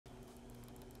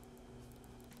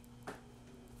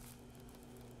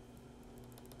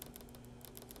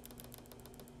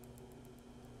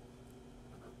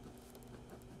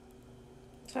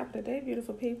Top of the day,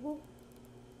 beautiful people.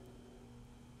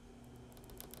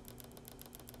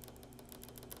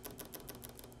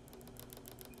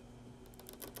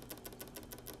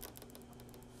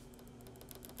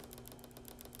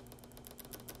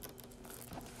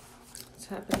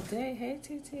 Top of the day. Hey,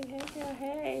 TT. Hey, girl.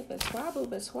 Hey. Betwabu,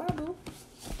 Betwabu.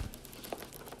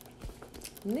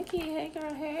 Nikki. Hey,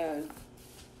 girl. Hey.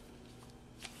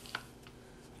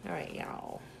 All right,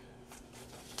 y'all.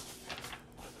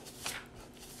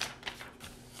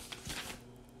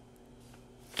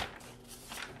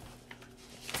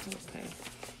 Okay.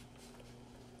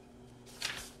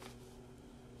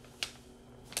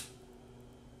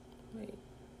 Wait.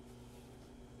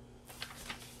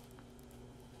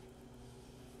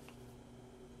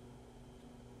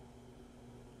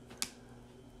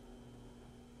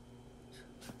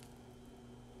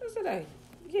 What's today?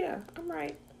 Yeah, I'm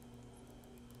right.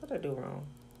 What did I do wrong?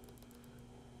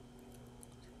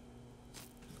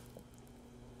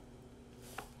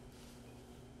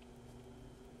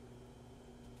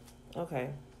 Okay.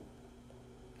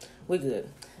 We good.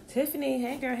 Tiffany,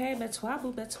 hey girl, hey,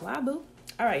 Betwabu, Betwabu.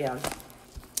 All right, y'all.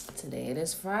 Today it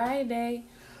is Friday,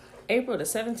 April the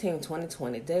 17th,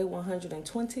 2020, day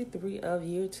 123 of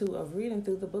year 2 of reading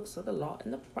through the books of the law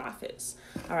and the prophets.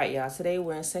 All right, y'all. Today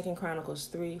we're in 2 Chronicles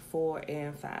 3, 4,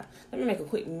 and 5. Let me make a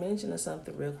quick mention of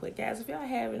something real quick. Guys, if y'all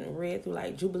haven't read through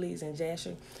like Jubilees and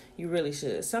Jasher, you really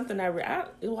should. Something I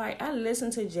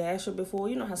listened to Jasher before.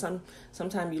 You know how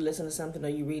sometimes you listen to something or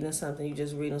you reading something, you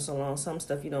just reading so long. Some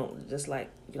stuff you don't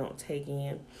take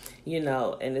in,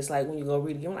 and it's like when you go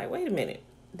read it, you're like, wait a minute.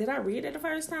 Did I read it the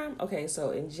first time? Okay,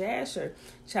 so in Jasher,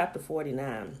 chapter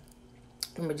 49,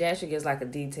 remember Jasher gives like a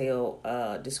detailed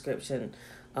description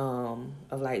of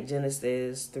like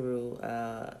Genesis through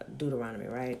Deuteronomy,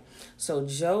 right? So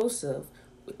Joseph,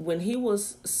 when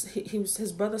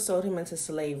his brother sold him into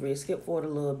slavery. Skip forward a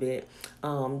little bit.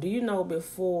 Do you know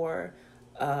before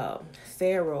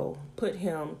Pharaoh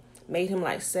made him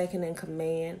like second in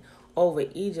command over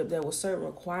Egypt, there were certain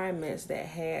requirements that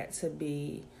had to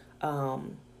be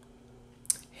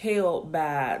held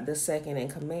by the second in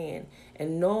command,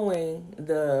 and knowing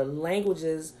the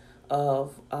languages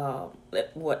of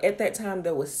at that time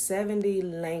there was 70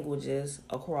 languages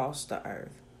across the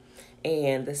earth,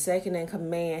 and the second in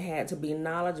command had to be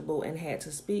knowledgeable and had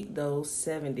to speak those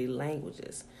 70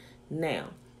 languages. Now,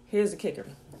 here's the kicker.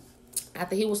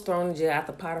 After he was thrown in jail,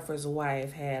 after Potiphar's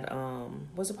wife had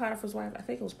was it Potiphar's wife? I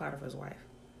think it was Potiphar's wife,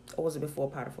 or was it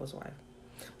before Potiphar's wife?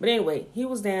 But anyway, he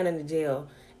was down in the jail,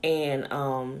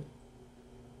 and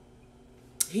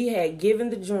he had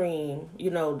given the dream,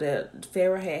 that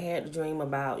Pharaoh had the dream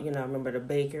about, remember the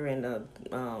baker and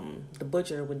the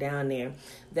butcher were down there.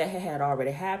 That had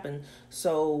already happened.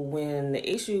 So when the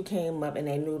issue came up and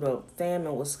they knew the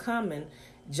famine was coming,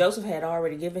 Joseph had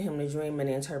already given him the dream and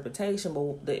the interpretation.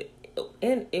 But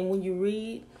and when you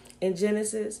read in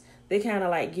Genesis, they kind of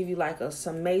like give you like a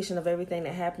summation of everything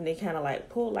that happened. They kind of like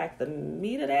pull like the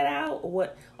meat of that out, or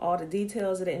what all the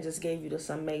details of it, and just gave you the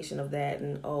summation of that.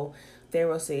 And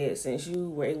Pharaoh said, since you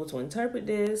were able to interpret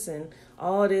this and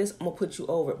all this, I'm going to put you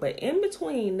over it. But in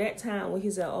between that time when he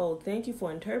said, thank you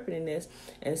for interpreting this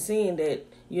and seeing that,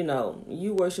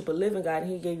 you worship a living God,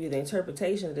 and he gave you the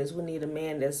interpretation of this, we need a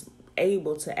man that's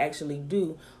able to actually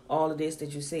do all of this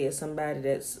that you said, somebody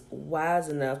that's wise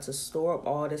enough to store up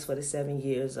all this for the 7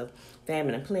 years of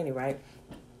famine and plenty, right?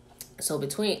 So I'm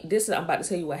about to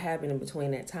tell you what happened in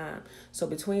between that time. So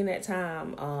between that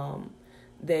time,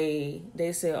 they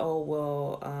said,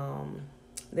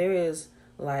 there is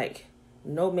like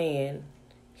no man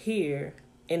here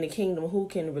in the kingdom who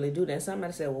can really do that. And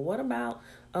somebody said, well, what about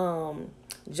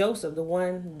Joseph, the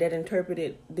one that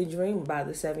interpreted the dream about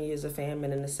the 7 years of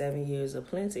famine and the 7 years of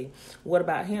plenty? What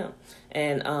about him?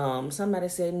 And somebody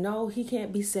said, no, he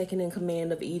can't be second in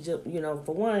command of Egypt.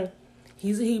 For one,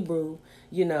 he's a Hebrew,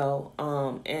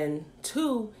 and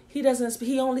two,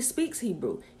 he only speaks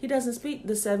Hebrew. He doesn't speak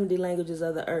the 70 languages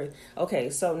of the earth. Okay,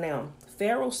 so now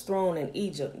Pharaoh's throne in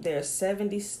Egypt, there are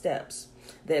 70 steps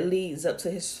that leads up to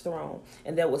his throne.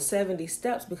 And there were 70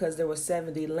 steps because there were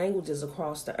 70 languages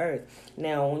across the earth.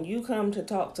 Now, when you come to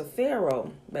talk to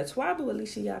Pharaoh, Betwabu,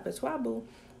 Elisha Betwabu,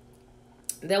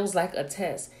 that was like a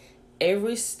test.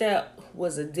 Every step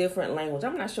was a different language.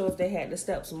 I'm not sure if they had the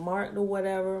steps marked or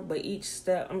whatever, but each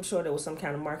step, I'm sure there was some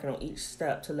kind of marking on each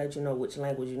step to let you know which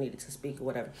language you needed to speak or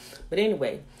whatever. But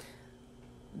anyway,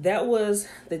 that was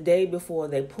the day before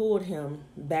they pulled him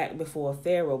back before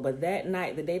Pharaoh. But that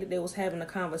night, the day that they was having a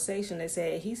conversation, they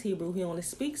said he's Hebrew. He only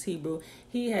speaks Hebrew.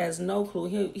 He has no clue.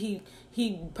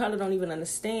 He probably don't even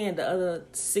understand the other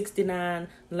 69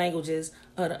 languages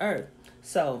of the earth.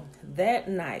 So that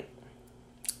night,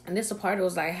 And this a part that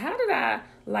was like, how did I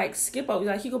like skip over?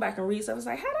 Like, you go back and read stuff. It's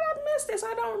like, how did I miss this?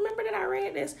 I don't remember that I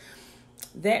read this.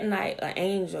 That night, an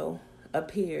angel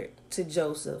appeared to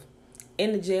Joseph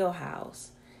in the jailhouse,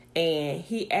 and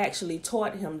he actually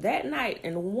taught him that night,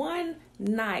 in one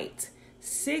night,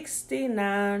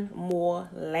 69 more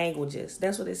languages.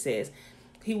 That's what it says.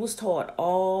 He was taught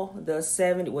all the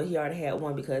 70, well, he already had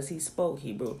one because he spoke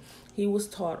Hebrew. He was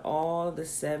taught all the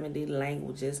 70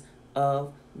 languages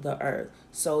of the earth.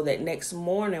 So that next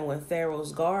morning when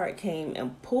Pharaoh's guard came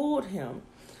and pulled him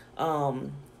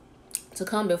to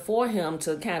come before him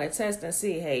to kind of test and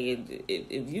see, hey,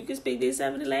 if you can speak these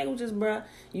 70 languages, bruh,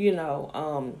 you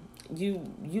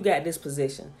got this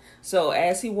position. So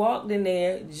as he walked in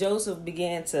there, Joseph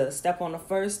began to step on the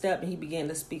first step and he began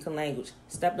to speak a language.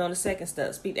 Stepped on the second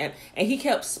step, speak, and he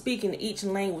kept speaking each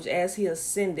language as he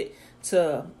ascended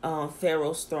to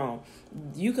Pharaoh's throne.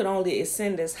 You could only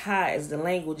ascend as high as the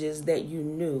languages that you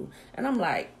knew. And I'm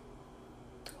like,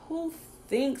 who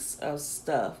thinks of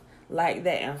stuff like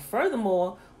that? And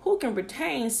furthermore, who can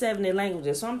retain 70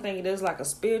 languages? So I'm thinking there's like a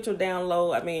spiritual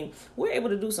download. I mean, we're able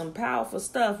to do some powerful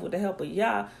stuff with the help of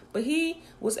Yah, but he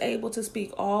was able to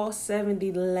speak all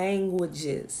 70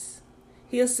 languages.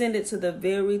 He ascended to the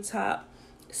very top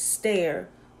stair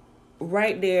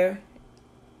right there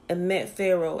and met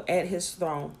Pharaoh at his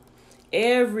throne.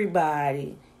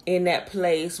 Everybody in that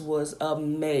place was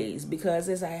amazed because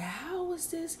it's like, how is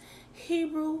this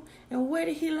Hebrew, and where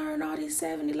did he learn all these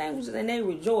 70 languages? And they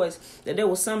rejoiced that there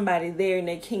was somebody there in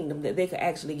their kingdom that they could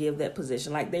actually give that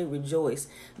position. Like, they rejoiced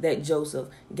that Joseph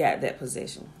got that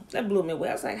position. That blew me away.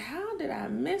 I was like, how did I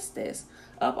miss this?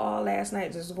 Up all last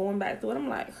night just going back through it. I'm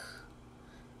like,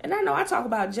 and I know I talk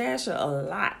about Jasher a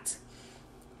lot.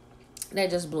 That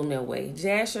just blew me away.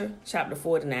 Jasher chapter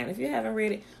 49. If you haven't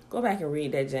read it, go back and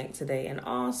read that jank today. And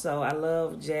also, I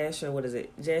love Jasher. What is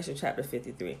it? Jasher chapter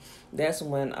 53. That's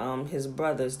when his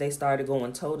brothers, they started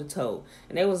going toe to toe,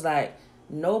 and they was like,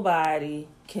 nobody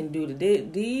can do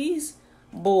these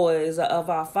boys are of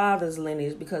our father's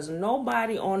lineage, because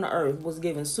nobody on the earth was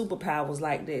given superpowers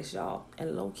like this, y'all.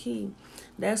 And low key,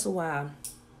 that's why.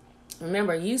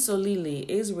 Remember, Yisolili,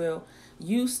 Israel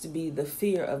used to be the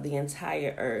fear of the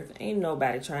entire earth. Ain't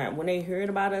nobody trying. When they heard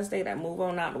about us, they move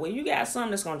on out the way. You got some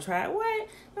that's gonna try it. What?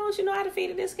 Don't you know I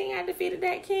defeated this king? I defeated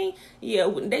that king.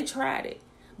 Yeah, they tried it,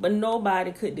 but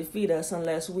nobody could defeat us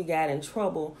unless we got in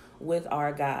trouble with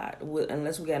our God,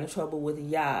 unless we got in trouble with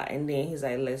Yah. And then he's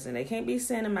like, listen, they can't be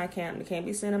sent in my camp. They can't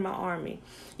be sent in my army.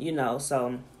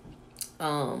 So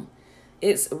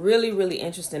it's really, really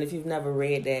interesting. If you've never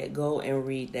read that, go and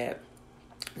read that.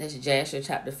 That's Jasher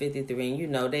chapter 53.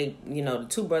 And the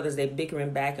two brothers, they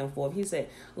bickering back and forth. He said,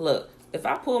 look, if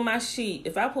I pull my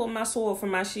sword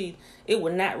from my sheath, it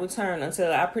will not return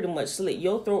until I pretty much slit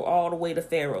your throat all the way to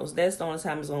Pharaoh's. That's the only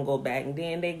time it's going to go back. And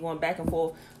then they going back and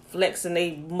forth, flexing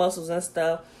their muscles and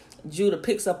stuff. Judah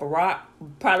picks up a rock,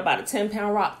 probably about a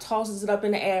 10-pound rock, tosses it up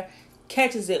in the air,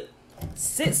 catches it,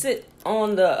 sits it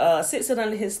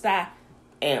under his thigh,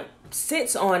 and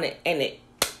sits on it, and it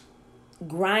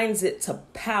grinds it to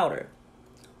powder.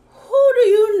 Who do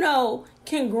you know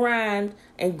can ground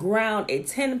a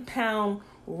 10-pound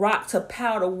rock to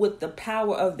powder with the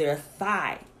power of their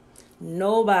thigh?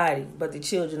 Nobody but the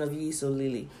children of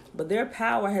Yisolili. But their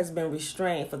power has been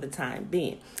restrained for the time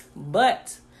being.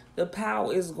 But the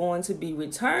power is going to be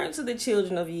returned to the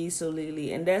children of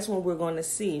Yisolili, and that's when we're going to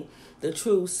see the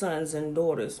true sons and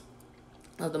daughters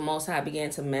of the Most High begin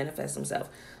to manifest themselves.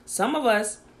 Some of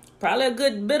us, probably a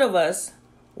good bit of us,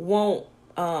 won't,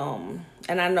 and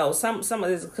I know some of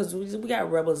this, because we got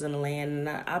rebels in the land,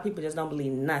 and our people just don't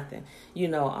believe nothing,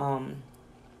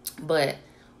 but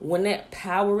when that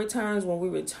power returns, when we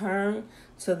return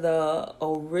to the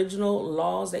original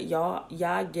laws that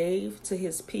Yah gave to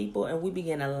his people, and we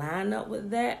begin to line up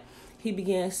with that, he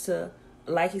begins to,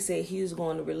 like he said, he's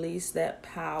going to release that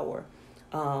power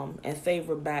and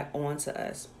favor back onto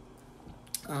us.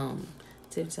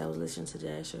 Tips, I was listening to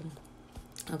Jasher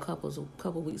a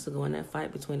couple weeks ago, and that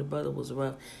fight between the brothers was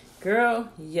rough. Girl,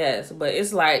 yes, but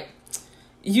it's like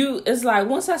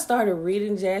once I started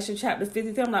reading Jasher chapter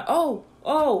 53, I'm like, oh,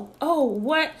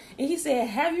 what? And he said,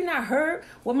 have you not heard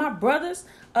what my brothers,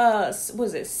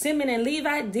 Simeon and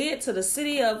Levi did to the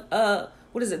city of,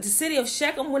 the city of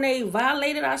Shechem when they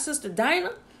violated our sister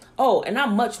Dinah? Oh, and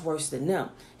I'm much worse than them.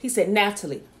 He said,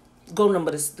 Naphtali, go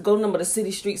number the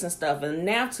city streets and stuff. And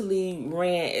Naphtali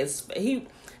ran, y'all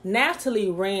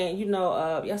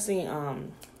seen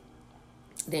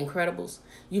The Incredibles?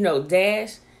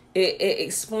 Dash. It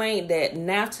explained that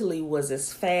Naphtali was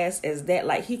as fast as that.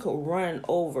 Like, he could run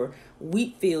over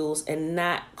wheat fields and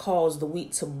not cause the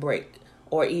wheat to break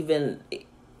or even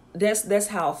that's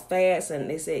how fast, and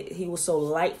they said he was so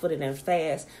light-footed and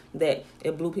fast that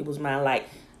it blew people's mind. Like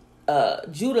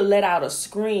Judah let out a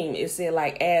scream. It said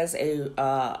like as a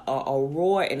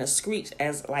roar and a screech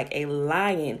as like a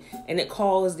lion, and it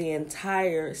caused the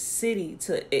entire city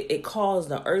to. It caused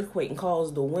the earthquake and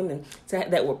caused the women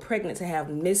that were pregnant to have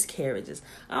miscarriages.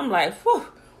 I'm like, whew,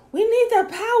 we need that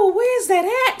power. Where's that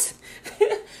at?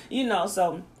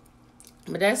 So.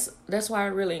 But that's why I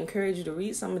really encourage you to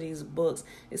read some of these books,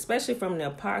 especially from the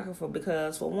Apocrypha,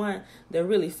 because for one, they're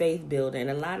really faith building.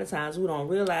 And a lot of times we don't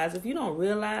realize, if you don't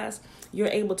realize you're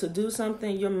able to do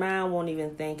something, your mind won't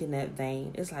even think in that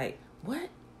vein. It's like, what?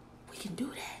 We can do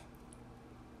that.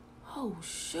 Oh,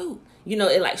 shoot.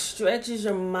 It like stretches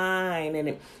your mind,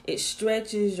 and it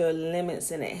stretches your limits,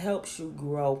 and it helps you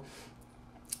grow.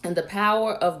 And the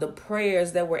power of the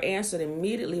prayers that were answered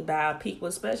immediately by people,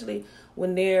 especially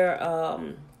when they're,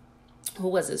 who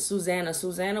was it? Susanna.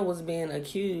 Susanna was being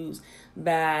accused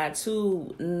by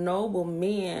two noble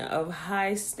men of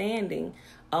high standing,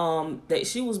 that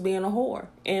she was being a whore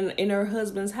in her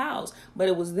husband's house. But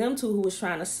it was them two who was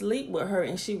trying to sleep with her,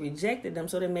 and she rejected them.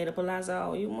 So they made up a lie.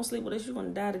 Oh, you won't sleep with us, you're going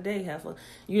to die today, heifer.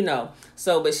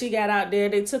 So, but she got out there.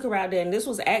 They took her out there. And this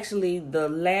was actually the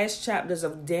last chapters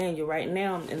of Daniel right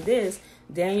now. And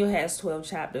Daniel has 12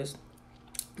 chapters.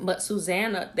 But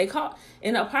Susanna,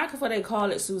 in the Apocrypha, they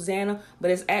call it Susanna, but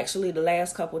it's actually the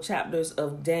last couple chapters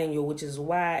of Daniel, which is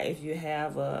why if you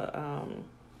have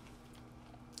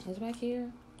it's back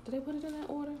here. Did they put it in that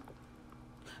order?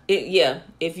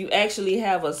 If you actually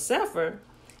have a Sefer,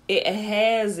 it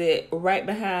has it right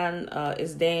behind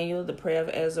is Daniel, the prayer of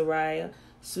Azariah,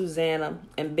 Susanna,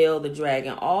 and Bel the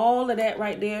dragon. All of that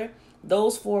right there,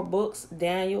 those 4 books,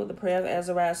 Daniel, the prayer of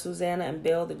Azariah, Susanna, and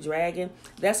Bel the dragon,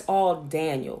 that's all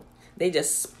Daniel. They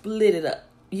just split it up,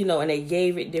 and they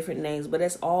gave it different names, but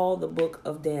that's all the book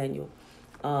of Daniel.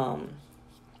 But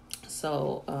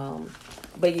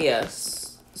yes.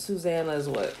 Susanna is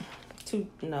what?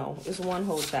 It's one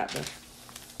whole chapter,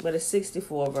 but it's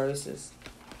 64 verses.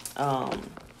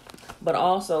 But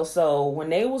also, so when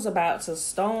they was about to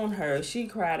stone her, she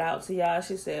cried out to Yah.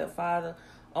 She said, Father,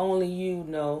 only you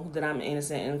know that I'm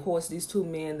innocent. And of course, these 2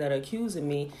 men that are accusing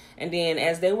me. And then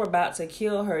as they were about to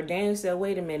kill her, Daniel said,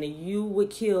 wait a minute, you would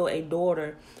kill a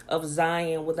daughter of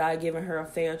Zion without giving her a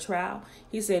fair trial?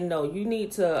 He said, no, you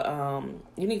need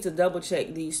to double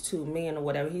check these 2 men or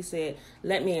whatever. He said,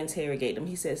 let me interrogate them.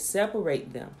 He said,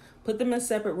 separate them, put them in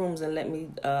separate rooms, and let me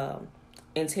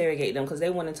interrogate them, because they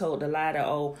went and told the lie that,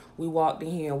 oh, we walked in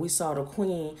here and we saw the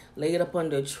queen laid up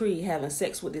under a tree having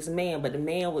sex with this man. But the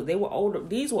man these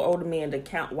were older men,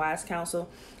 the wise counsel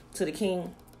to the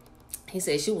king. He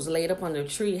said she was laid up under a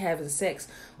tree having sex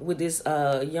with this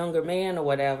younger man or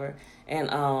whatever. And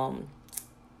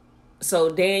so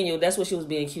Daniel, that's what she was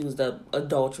being accused of,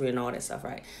 adultery and all that stuff,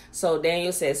 right? So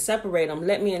Daniel said, separate them,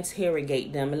 let me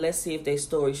interrogate them, and let's see if their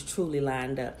stories truly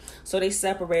lined up. So they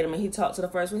separate them, and he talked to the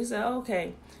first one. He said,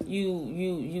 okay,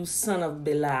 you son of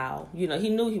Belial. He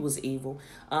knew he was evil.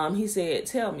 He said,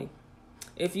 tell me,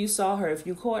 if you saw her, if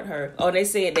you caught her. Oh, they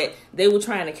said that they were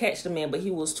trying to catch the man, but he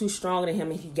was too strong than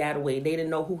him, and he got away. They didn't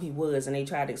know who he was, and they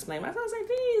tried to explain. I was like,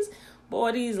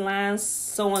 these lines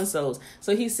so-and-sos.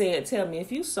 So he said, tell me,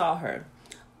 if you saw her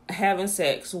having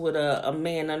sex with a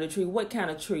man under a tree, what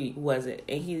kind of tree was it?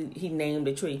 And he named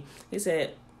the tree. He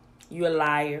said, you're a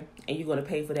liar, and you're going to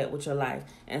pay for that with your life.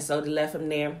 And so they left him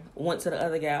there, went to the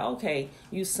other guy. Okay,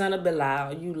 you son of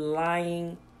Belial, you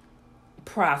lying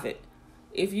prophet.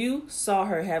 If you saw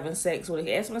her having sex with her,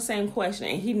 he asked him the same question,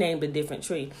 and he named a different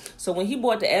tree. So when he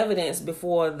brought the evidence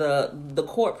before the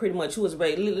court, pretty much, who was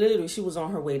ready, literally, she was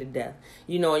on her way to death.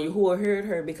 And who heard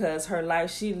her, because her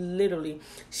life, she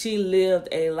lived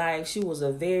a life. She was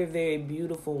a very, very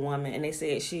beautiful woman, and they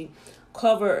said she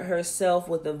covered herself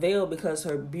with a veil because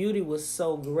her beauty was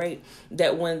so great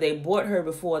that when they brought her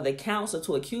before the council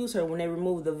to accuse her, when they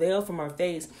removed the veil from her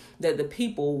face, that the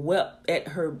people wept at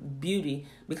her beauty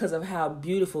because of how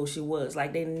beautiful she was.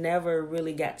 Like, they never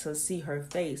really got to see her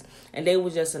face, and they were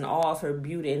just in awe of her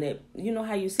beauty. And it,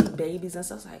 how you see babies and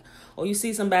stuff, it's like, or you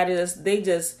see somebody they're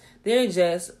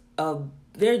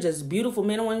just beautiful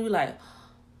men and women. You're like,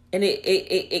 and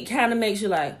it kind of makes you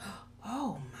like,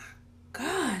 oh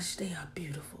gosh, they are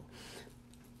beautiful.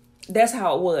 That's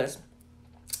how it was.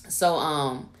 So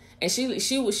and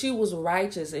she was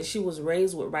righteous, and she was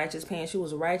raised with righteous parents. She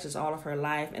was righteous all of her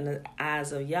life in the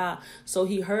eyes of Yah. So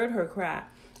he heard her cry,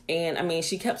 and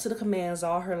she kept to the commands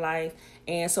all her life,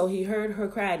 and so he heard her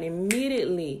cry, and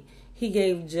immediately he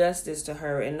gave justice to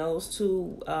her. And those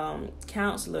two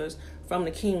counselors from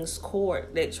the king's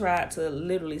court that tried to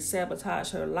literally sabotage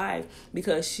her life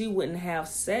because she wouldn't have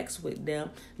sex with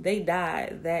them, they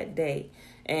died that day.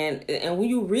 And when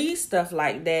you read stuff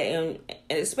like that, and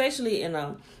especially in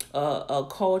a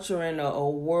culture and a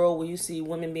world where you see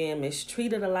women being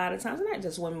mistreated a lot of times, not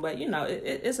just women, but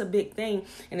it's a big thing.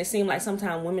 And it seems like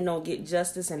sometimes women don't get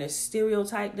justice and they're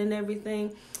stereotyped and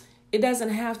everything. It doesn't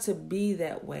have to be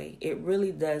that way. It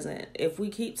really doesn't. If we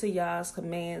keep to Yah's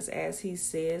commands as he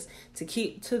says to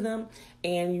keep to them,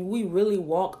 and we really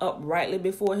walk uprightly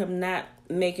before him, not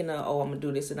making I'm going to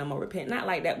do this and I'm going to repent. Not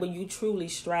like that, but you truly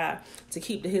strive to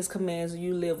keep to his commands and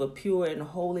you live a pure and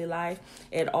holy life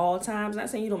at all times. Not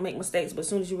saying you don't make mistakes, but as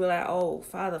soon as you realize, oh,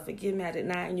 Father, forgive me, I did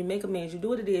not, and you make amends, you do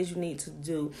what it is you need to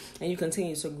do, and you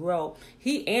continue to grow,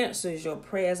 he answers your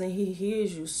prayers and he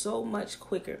hears you so much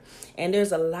quicker. And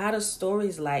there's a lot of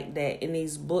stories like that in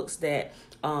these books that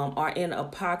are in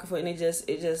Apocrypha, and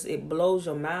it blows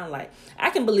your mind. Like,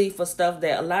 I can believe for stuff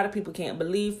that a lot of people can't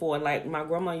believe for. Like my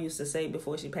grandma used to say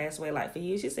before she passed away, like for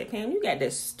years, she said, Pam, you got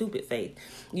that stupid faith.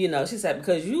 She said,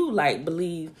 because you like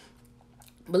believe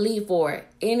for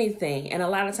anything, and a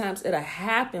lot of times it'll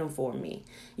happen for me,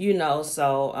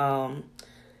 So,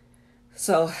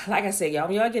 like I said, y'all,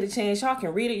 when y'all get a chance, y'all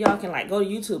can read it. Y'all can go to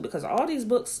YouTube, because all these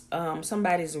books,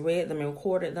 somebody's read them and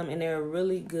recorded them, and they're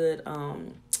really good.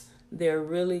 They're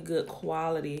really good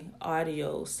quality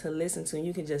audios to listen to. And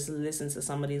you can just listen to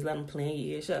some of these, let them play in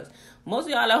your ear. Shucks. Most of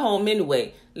y'all at home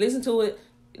anyway. Listen to it,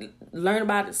 learn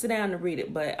about it, sit down and read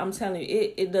it. But I'm telling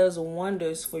you, it does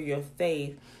wonders for your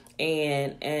faith,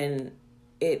 and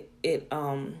it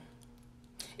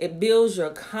builds your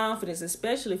confidence,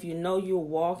 especially if you know you're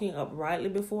walking uprightly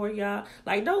before y'all.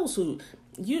 Like those who,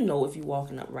 if you're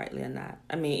walking uprightly or not.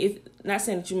 I mean, if not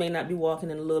saying that you may not be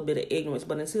walking in a little bit of ignorance,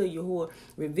 but until Yahuwah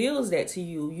reveals that to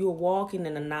you, you're walking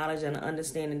in the knowledge and the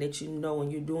understanding that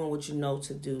and you're doing what you know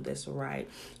to do that's right.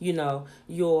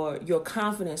 Your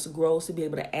confidence grows to be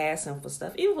able to ask him for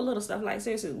stuff, even for little stuff. Like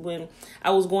seriously, when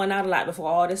I was going out a lot before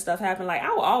all this stuff happened, like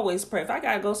I would always pray. If I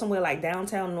gotta go somewhere like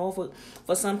downtown Norfolk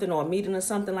for something or a meeting or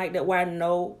something like that, where I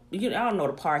know, I don't know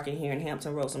the parking here in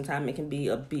Hampton Road. Sometimes it can be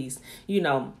a beast,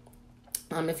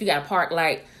 if you got to park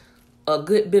like a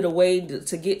good bit of way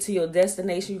to get to your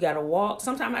destination, you got to walk.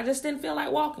 Sometimes I just didn't feel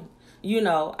like walking.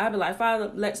 I'd be like,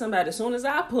 Father, let somebody, as soon as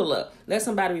I pull up, let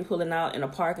somebody be pulling out in a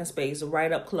parking space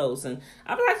right up close. And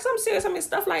I'd be like, something serious. I mean,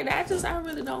 stuff like that. I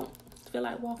really don't feel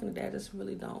like walking today. I just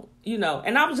really don't,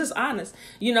 and I was just honest,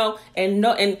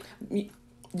 and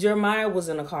Jeremiah was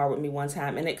in a car with me one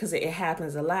time, and because it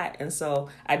happens a lot. And so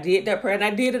I did that prayer, and I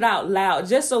did it out loud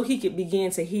just so he could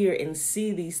begin to hear and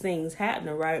see these things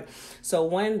happening, right? So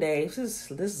one day,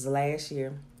 this is last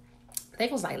year, I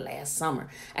think it was like last summer,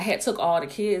 I had took all the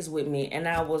kids with me, and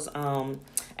I was I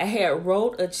had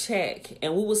wrote a check,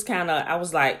 and we was I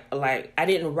was like I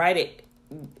didn't write it.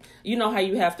 You know how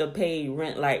you have to pay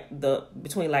rent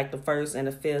between the first and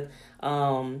the fifth.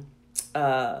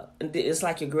 It's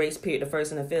like your grace period, the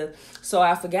first and the fifth. So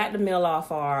I forgot to mail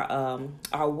off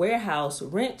our warehouse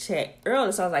rent check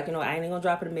early. So I was like, I ain't gonna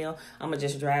drop it in the mail. I'm gonna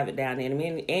just drive it down there. And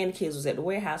me and the kids was at the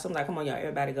warehouse. I'm like, come on, y'all,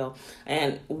 everybody go.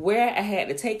 And where I had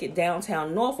to take it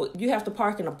downtown Norfolk, you have to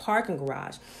park in a parking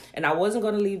garage. And I wasn't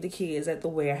gonna leave the kids at the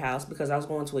warehouse because I was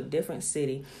going to a different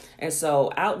city. And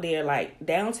so out there, like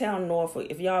downtown Norfolk,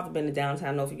 if y'all ever been to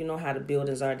downtown Norfolk, you know how the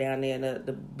buildings are down there,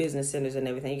 the business centers and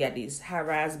everything. You got these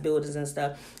high-rise buildings and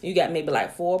stuff. You got maybe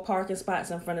 4 parking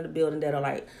spots in front of the building that are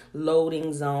like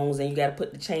loading zones, and you got to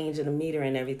put the change in the meter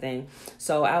and everything.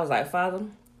 So I was like, Father,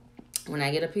 when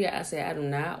I get up here, I said, I do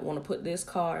not want to put this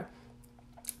car,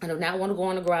 I do not want to go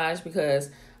in the garage because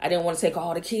I didn't want to take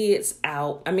all the kids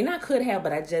out. I mean, I could have,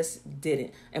 but I just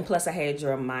didn't. And plus, I had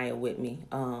Jeremiah with me.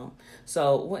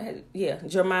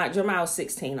 Jeremiah was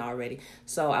 16 already.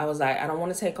 So I was like, I don't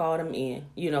want to take all them in,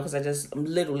 because I'm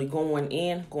literally going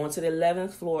to the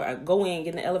 11th floor. I go in,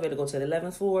 get in the elevator, go to the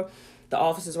 11th floor. The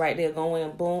office is right there. Go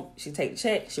in, boom. She take the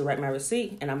check. She write my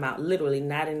receipt, and I'm out. Literally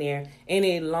not in there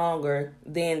any longer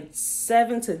than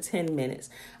 7 to 10 minutes.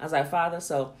 I was like, Father,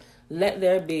 so let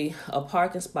there be a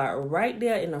parking spot right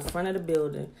there in the front of the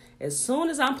building. As soon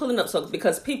as I'm pulling up, so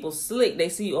because people slick, they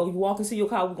see, you walk into your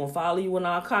car, we're going to follow you in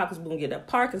our car because we're going to get that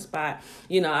parking spot.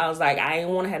 I was like, I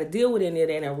didn't want to have to deal with any of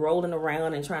that and rolling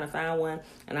around and trying to find one.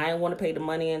 And I didn't want to pay the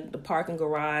money in the parking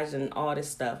garage and all this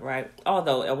stuff, right?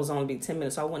 Although it was only be 10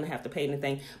 minutes, so I wouldn't have to pay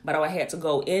anything. But I had to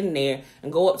go in there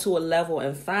and go up to a level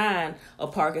and find a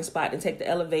parking spot and take the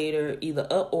elevator either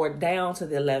up or down to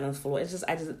the 11th floor.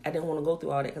 I didn't want to go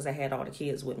through all that because I had all the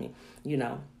kids with me,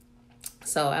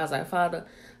 So I was like, Father,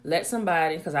 let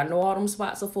somebody, because I know all them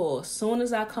spots are full. As soon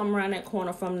as I come around that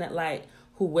corner from that light,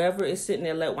 whoever is sitting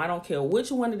there, I don't care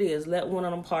which one it is, let one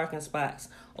of them parking spots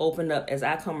open up as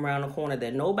I come around the corner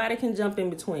that nobody can jump in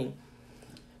between.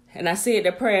 And I said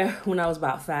that prayer when I was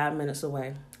about 5 minutes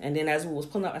away. And then as we was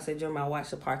pulling up, I said, Jeremiah, watch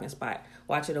the parking spot.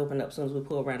 Watch it open up as soon as we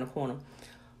pull around the corner.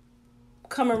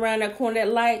 Coming around that corner,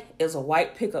 that light is a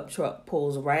white pickup truck.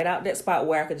 Pulls right out that spot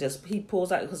where I could he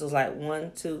pulls out, because it was like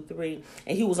 1, 2, 3.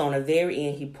 And he was on the very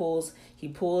end. He pulls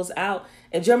out.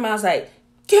 And Jeremiah's like,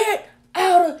 get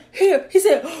out of here. He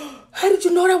said, how did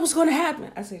you know that was going to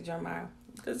happen? I said, Jeremiah,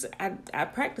 because I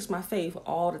practice my faith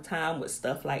all the time with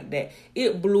stuff like that.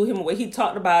 It blew him away. He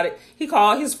talked about it. He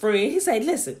called his friend. He said,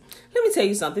 listen, let me tell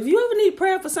you something. If you ever need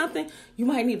prayer for something, you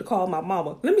might need to call my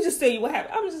mama. Let me just tell you what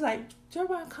happened. I was just like,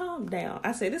 Jeremiah, calm down.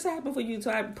 I said, this happened for you too.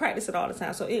 I practice it all the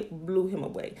time. So it blew him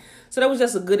away. So that was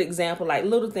just a good example. Like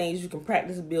little things you can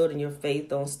practice building your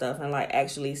faith on stuff and like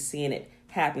actually seeing it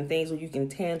happen. Things where you can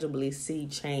tangibly see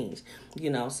change,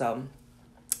 so.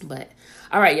 But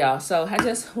all right, y'all. So I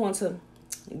just want to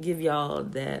give y'all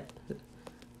that.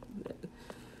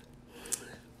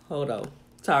 Hold on.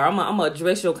 Sorry, I'm gonna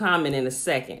address your comment in a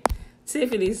second.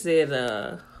 Tiffany said,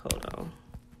 hold on.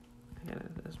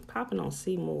 It's popping on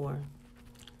Seymour.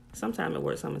 Sometime it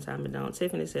works, sometimes it don't.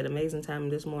 Tiffany said, amazing time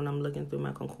this morning. I'm looking through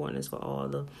my concordance for all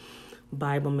the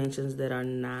Bible mentions that are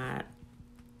not,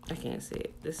 I can't see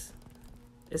it.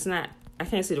 It's not, I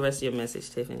can't see the rest of your message,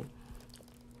 Tiffany.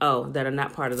 Oh, that are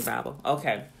not part of the Bible.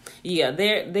 Okay. Yeah,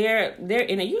 they're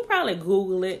in it. You can probably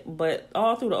Google it, but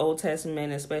all through the Old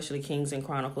Testament, especially Kings and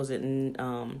Chronicles, it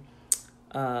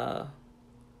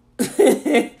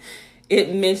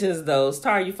it mentions those.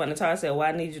 Tara, you funny. Tara said, well,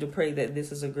 I need you to pray that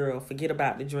this is a girl. Forget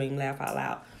about the dream. Laugh out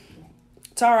loud.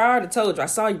 Tara, I already told you. I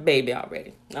saw you, baby,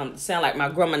 already. Sound like my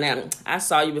grandma now. I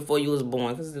saw you before you was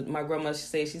born. Because my grandma, she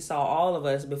said she saw all of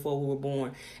us before we were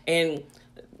born. And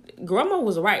grandma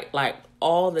was right, like,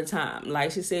 all the time.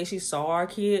 Like, she said she saw our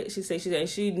kids. She said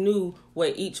she knew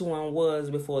what each one was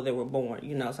before they were born.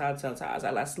 So I tell Tara, I was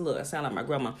like, look, I sound like my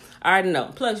grandma. I already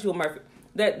know. Plus, you a Murphy.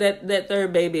 That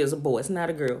third baby is a boy. It's not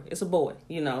a girl. It's a boy.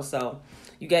 So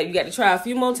you got to try a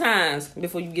few more times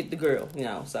before you get the girl.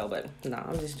 So but no,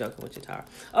 I'm just joking with you, Tara.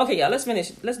 Okay, y'all. Let's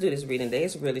finish. Let's do this reading day.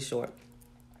 It's really short.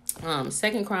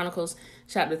 2 Chronicles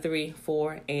chapter 3,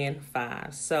 4, and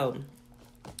 5. So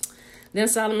then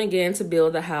Solomon began to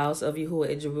build the house of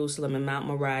Yahuwah at Jerusalem and Mount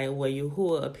Moriah, where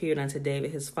Yahuwah appeared unto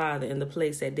David his father in the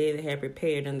place that David had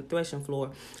prepared in the threshing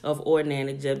floor of Ornan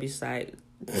the Jebusite.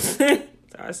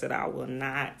 I said, I will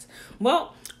not.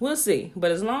 Well, we'll see.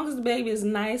 But as long as the baby is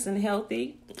nice and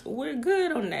healthy, we're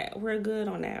good on that.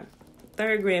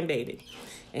 Third grandbaby.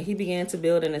 And he began to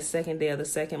build in the 2nd day of the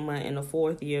 2nd month in the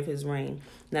 4th year of his reign.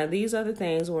 Now these are the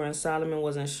things wherein Solomon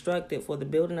was instructed for the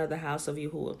building of the house of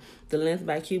Yahuwah. The length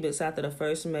by cubits after the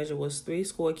first measure was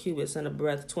 60 cubits, and the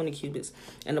breadth 20 cubits.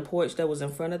 And the porch that was in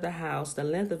front of the house, the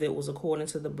length of it was according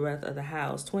to the breadth of the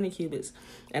house, 20 cubits,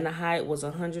 and the height was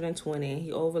 120. And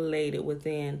he overlaid it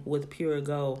within with pure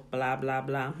gold. Blah blah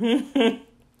blah.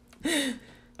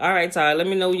 All right, Tyler. Let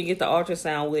me know when you get the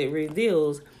ultrasound where it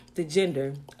reveals the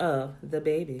gender of the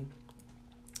baby.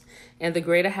 And the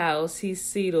greater house he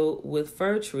settled with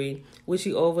fir tree, which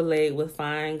he overlaid with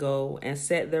fine gold, and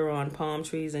set thereon palm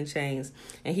trees and chains.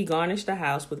 And he garnished the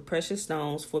house with precious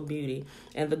stones for beauty,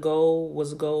 and the gold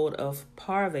was gold of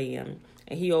Parvaim.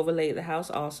 And he overlaid the house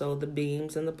also, the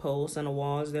beams and the posts and the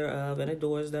walls thereof and the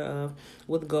doors thereof,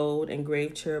 with gold and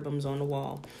graved cherubims on the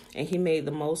wall. And he made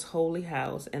the most holy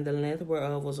house, and the length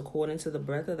whereof was according to the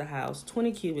breadth of the house,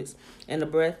 20 cubits, and the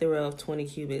breadth thereof 20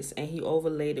 cubits. And he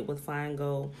overlaid it with fine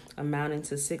gold, amounting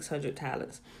to 600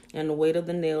 talents. And the weight of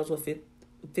the nails were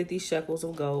 50 shekels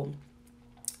of gold.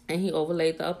 And he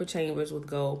overlaid the upper chambers with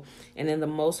gold. And in the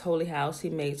most holy house he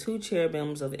made 2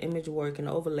 cherubims of image work and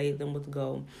overlaid them with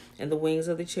gold. And the wings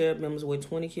of the cherubims were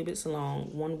 20 cubits long.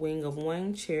 One wing of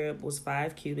one cherub was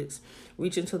 5 cubits,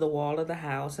 reaching to the wall of the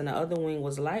house. And the other wing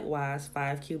was likewise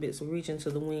 5 cubits, reaching to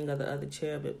the wing of the other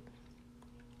cherubim.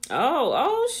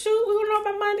 Oh, shoot. We don't know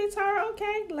about Monday, Tara.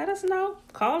 Okay, let us know.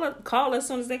 Call as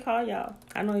soon as they call y'all.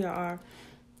 I know y'all are.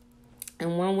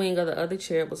 And one wing of the other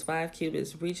cherub was 5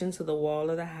 cubits, reaching to the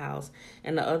wall of the house,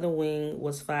 and the other wing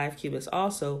was 5 cubits,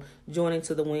 also joining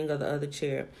to the wing of the other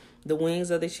cherub. The wings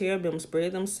of the cherubim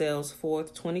spread themselves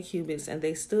forth 20 cubits, and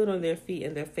they stood on their feet,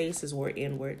 and their faces were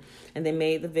inward. And they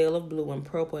made the veil of blue and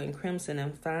purple and crimson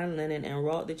and fine linen, and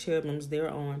wrought the cherubims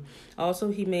thereon.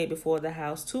 Also he made before the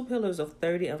house 2 pillars of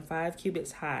 30 and 5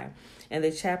 cubits high, and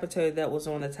the chapiter that was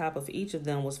on the top of each of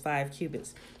them was 5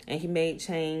 cubits. And he made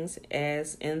chains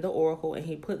as in the oracle, and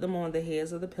he put them on the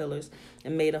heads of the pillars,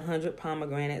 and made 100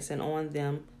 pomegranates, and on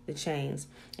them the chains.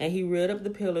 And he reared up the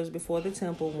pillars before the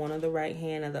temple, one on the right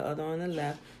hand and the other on the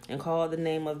left, and called the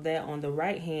name of that on the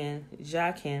right hand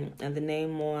Jachin, and the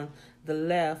name on the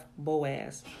left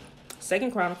Boaz. 2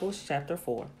 Chronicles chapter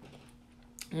 4.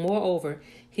 Moreover,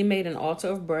 he made an altar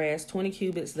of brass, 20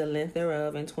 cubits the length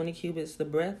thereof, and 20 cubits the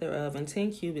breadth thereof, and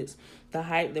 10 cubits the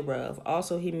height thereof.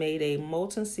 Also he made a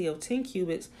molten seal of 10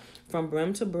 cubits from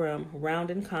brim to brim, round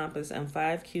in compass, and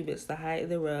 5 cubits the height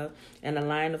thereof, and a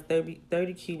line of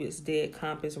 30 cubits did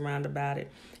compass round about it.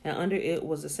 And under it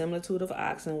was the similitude of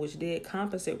oxen, which did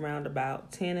compass it round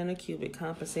about, 10 and a cubit,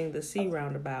 compassing the sea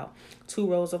round about. 2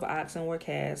 rows of oxen were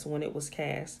cast. When it was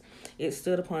cast, it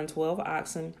stood upon 12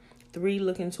 oxen, 3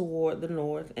 looking toward the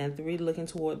north, and 3 looking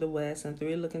toward the west, and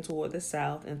 3 looking toward the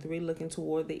south, and 3 looking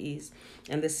toward the east.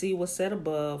 And the sea was set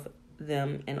above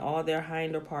them, and all their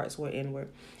hinder parts were inward.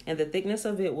 And the thickness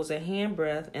of it was a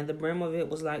handbreadth, and the brim of it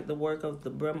was like the work of the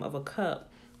brim of a cup,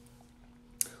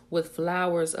 with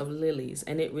flowers of lilies.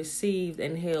 And it received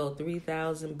and held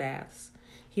 3,000 baths.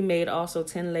 He made also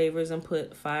 10 lavers, and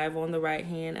put 5 on the right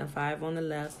hand and 5 on the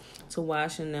left, to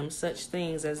wash in them such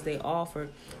things as they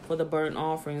offered for the burnt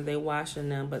offering. They washed in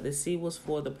them, but the sea was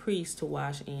for the priests to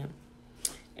wash in.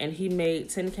 And he made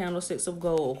 10 candlesticks of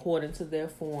gold according to their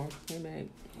form. Amen.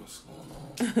 What's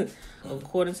going on?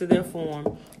 According to their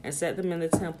form, and set them in the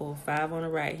temple, 5 on the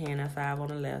right hand and 5 on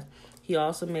the left. He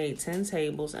also made 10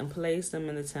 tables, and placed them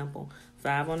in the temple,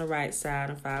 5 on the right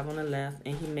side and 5 on the left,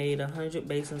 and he made 100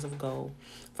 basins of gold.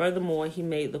 Furthermore, he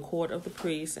made the court of the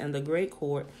priests, and the great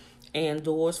court, and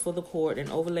doors for the court,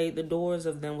 and overlaid the doors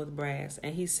of them with brass.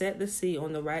 And he set the sea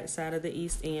on the right side of the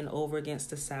east end over against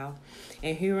the south.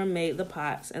 And Huram made the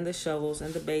pots, and the shovels,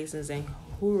 and the basins, and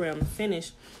Huram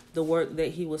finished the work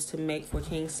that he was to make for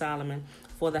King Solomon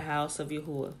for the house of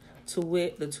Yahuwah, to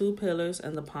wit, the 2 pillars,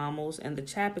 and the pommels, and the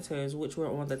chapiters which were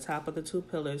on the top of the 2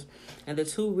 pillars, and the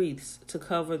 2 wreaths to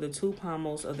cover the 2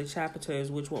 pommels of the chapiters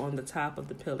which were on the top of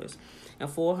the pillars, and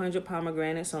 400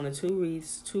 pomegranates on the 2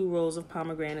 wreaths, 2 rows of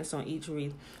pomegranates on each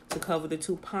wreath, to cover the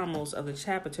 2 pommels of the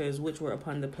chapiters which were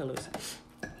upon the pillars.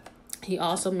 He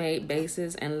also made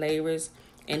bases and lavers,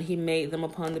 and he made them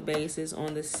upon the bases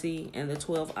on the sea, and the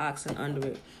 12 oxen under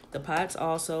it. The pots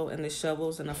also, and the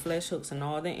shovels, and the flesh hooks, and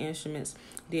all the instruments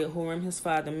did Huram his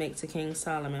father make to King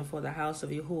Solomon for the house of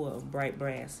Yahuwah of bright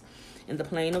brass. In the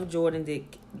plain of Jordan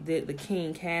did the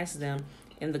king cast them,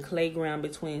 in the clay ground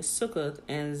between Succoth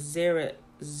and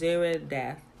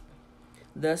Zeredath.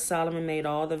 Thus Solomon made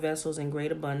all the vessels in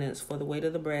great abundance, for the weight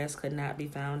of the brass could not be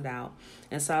found out.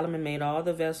 And Solomon made all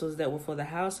the vessels that were for the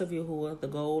house of Yahuwah, the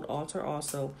gold altar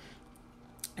also,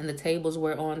 and the tables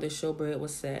whereon the showbread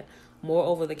was set.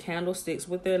 Moreover, the candlesticks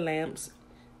with their lamps,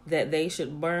 that they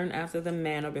should burn after the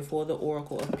manner before the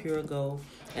oracle of pure gold,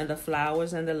 and the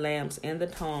flowers and the lamps and the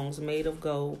tongs made of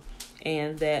gold,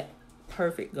 and that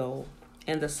perfect gold,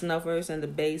 and the snuffers and the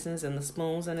basins and the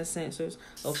spoons and the censers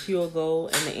of pure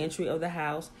gold, and the entry of the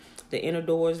house, the inner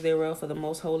doors thereof for the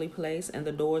most holy place, and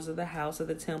the doors of the house of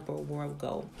the temple were of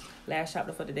gold. Last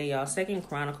chapter for today, y'all. 2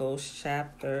 Chronicles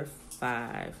chapter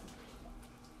 5.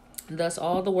 Thus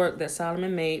all the work that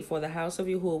Solomon made for the house of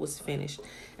Yahuwah was finished.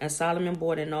 And Solomon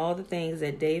brought in all the things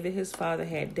that David his father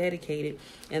had dedicated,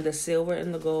 and the silver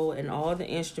and the gold, and all the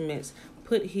instruments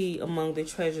put he among the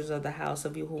treasures of the house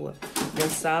of Yahuwah. Then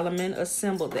Solomon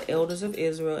assembled the elders of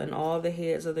Israel, and all the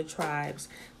heads of the tribes,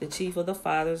 the chief of the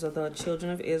fathers of the children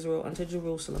of Israel, unto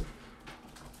Jerusalem,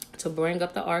 to bring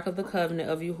up the ark of the covenant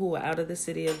of Yahuwah out of the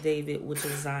city of David, which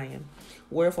is Zion.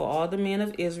 Wherefore all the men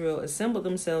of Israel assembled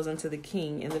themselves unto the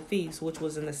king in the feast, which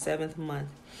was in the 7th month.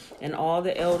 And all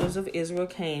the elders of Israel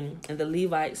came, and the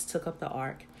Levites took up the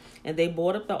ark. And they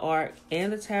brought up the ark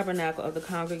and the tabernacle of the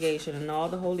congregation, and all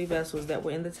the holy vessels that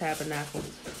were in the tabernacle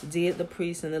did the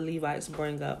priests and the Levites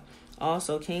bring up.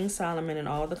 Also King Solomon and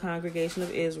all the congregation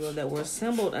of Israel that were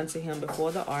assembled unto him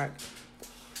before the ark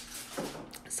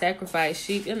sacrificed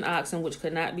sheep and oxen, which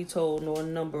could not be told nor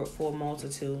numbered for a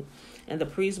multitude. And the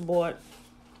priests brought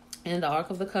in the ark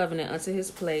of the covenant unto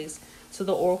his place, to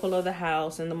the oracle of the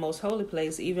house, in the most holy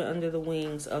place, even under the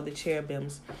wings of the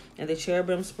cherubims. And the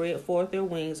cherubims spread forth their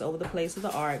wings over the place of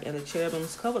the ark, and the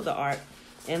cherubims covered the ark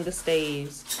and the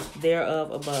staves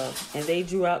thereof above. And they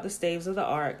drew out the staves of the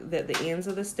ark, that the ends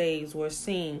of the staves were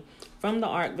seen from the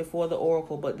ark before the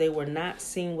oracle, but they were not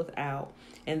seen without.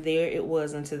 And there it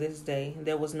was unto this day.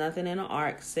 There was nothing in the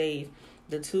ark save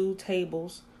the 2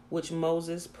 tables which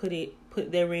Moses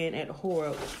put therein at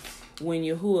Horeb, when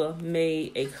Yahuwah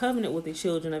made a covenant with the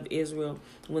children of Israel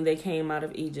when they came out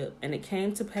of Egypt. And it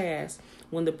came to pass,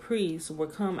 when the priests were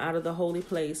come out of the holy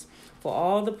place, for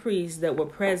all the priests that were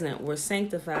present were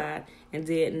sanctified, and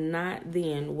did not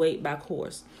then wait by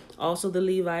course. Also the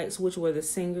Levites, which were the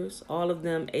singers, all of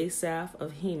them Asaph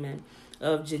of Heman,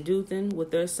 of Jeduthun,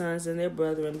 with their sons and their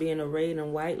brethren, being arrayed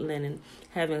in white linen,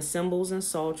 having cymbals and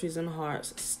psalteries and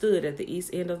harps, stood at the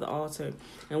east end of the altar,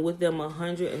 and with them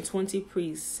 120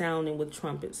 priests sounding with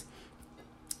trumpets.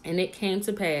 And it came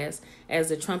to pass, as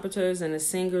the trumpeters and the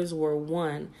singers were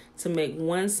one, to make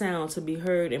one sound to be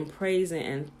heard in praising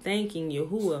and thanking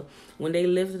Yahuwah, when they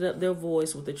lifted up their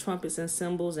voice with the trumpets and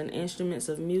cymbals and instruments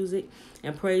of music,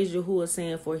 and praised Yahuwah,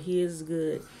 saying, For he is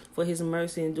good, for his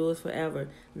mercy endures forever.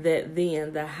 That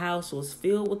then the house was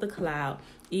filled with a cloud,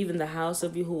 even the house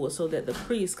of Yahuwah, so that the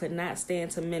priests could not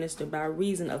stand to minister by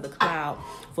reason of the cloud,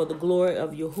 for the glory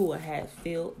of Yahuwah had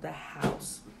filled the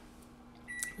house.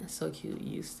 That's so cute.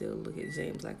 You still look at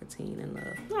James like a teen in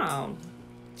love. Oh,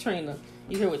 Trina.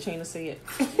 You hear what Trina said?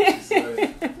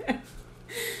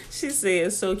 She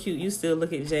said, so cute. You still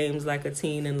look at James like a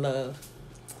teen in love.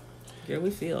 Girl,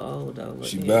 we feel old, though.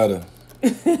 She better.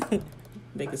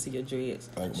 They can see your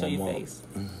dreads. Like show your face.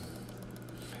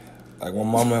 Like my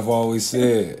mama have always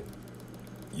said,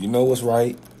 you know what's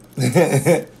right.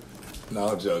 No,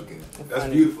 I'm joking.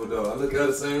 That's beautiful, though. I look at her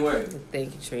the same way.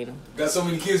 Thank you, Trina. Got so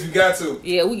many kids we got to.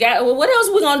 Yeah, we got. Well, what else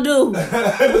we gonna do? Look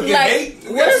at hate.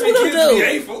 What else we gonna do?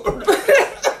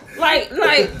 like,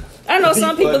 I know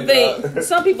some people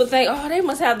think, oh, they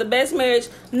must have the best marriage.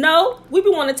 No, we be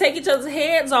want to take each other's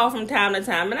heads off from time to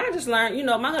time. And I just learned,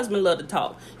 my husband love to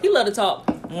talk. He love to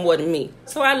talk more than me,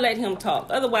 so I let him talk.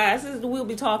 Otherwise, we'll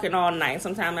be talking all night.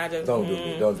 Sometimes I just don't do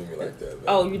me like that. Man.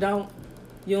 Oh, you don't?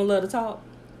 You don't love to talk?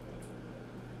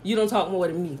 You don't talk more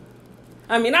than me.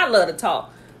 I mean, I love to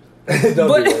talk. Don't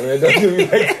do that, man. Don't do me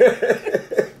like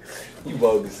that. You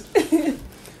bogus.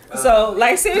 So,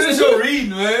 like, seriously. Finish your reading,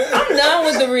 man. I'm done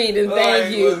with the reading.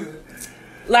 Thank you.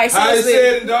 Like, seriously. I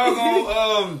said,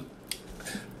 doggone,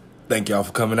 thank y'all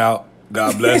for coming out.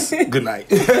 God bless. Good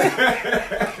night.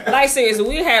 Like, seriously,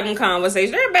 we having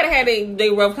conversations. Everybody had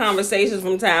they rough conversations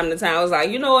from time to time. I was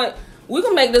like, you know what? We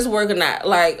gonna make this work or not.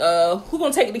 Like, who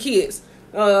gonna take the kids?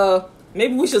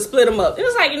 Maybe we should split them up. It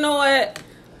was like, you know what?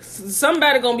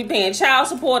 Somebody gonna be paying child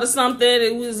support or something.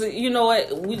 It was, you know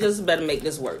what? We just better make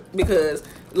this work, because,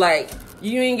 like,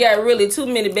 you ain't got really too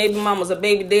many baby mamas or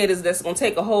baby daddies that's gonna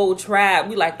take a whole tribe.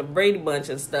 We like the Brady Bunch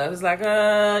and stuff. It's like,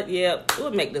 yeah,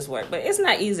 we'll make this work, but it's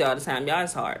not easy all the time, y'all.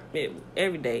 It's hard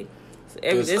every day.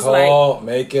 It's called like,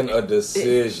 making a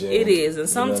decision. It is, and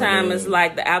sometimes it's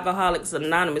like the Alcoholics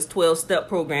Anonymous 12-step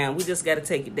program. We just got to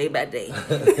take it day by day.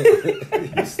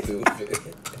 You stupid.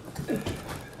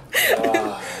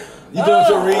 You done with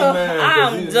your reading, man?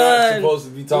 I'm done supposed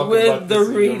to be talking with about the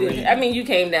reading. I mean, you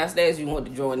came downstairs, you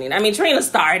wanted to join in. I mean, Trina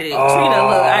started it. Trina,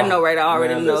 look, I know, right? I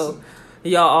already know.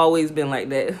 Y'all always been like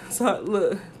that. So,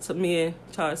 look, to me and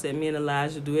Charles said, me and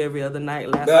Elijah do every other night.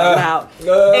 Laugh out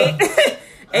loud.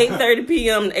 8:30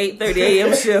 p.m. to 8:30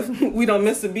 a.m. shift. We don't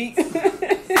miss a beat.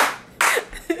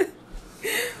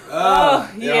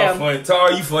 Yeah. Funny.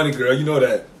 Tara, you funny, girl. You know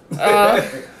that.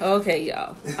 Okay,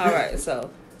 y'all. All right, so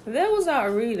that was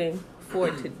our reading for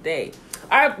today.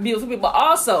 All right, beautiful people.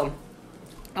 Also,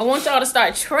 I want y'all to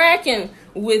start tracking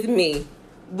with me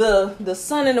the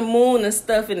sun and the moon and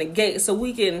stuff in the gate, so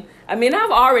we can. I mean,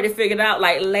 I've already figured out,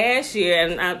 like last year,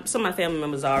 and some of my family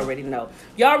members already know.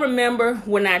 Y'all remember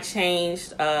when I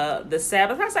changed the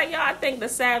Sabbath? I was like, y'all, I think the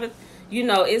Sabbath,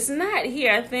 it's not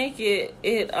here. I think it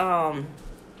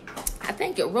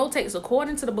rotates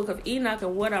according to the book of Enoch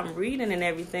and what I'm reading and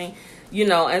everything,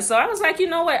 And so I was like, you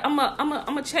know what? I'm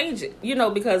a change it,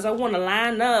 because I want to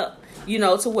line up,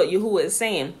 to what Yahuwah is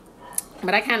saying.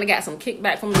 But I kind of got some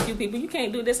kickback from a few people. You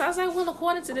can't do this. I was like, well,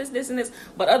 according to this, and this.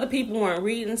 But other people weren't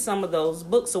reading some of those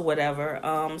books or whatever.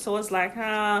 So it's like,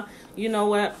 you know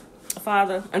what,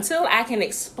 Father? Until I can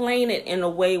explain it in a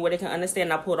way where they can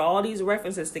understand, I put all these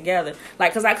references together.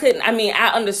 Like, because I couldn't, I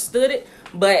understood it,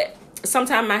 but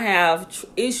sometimes I have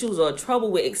issues or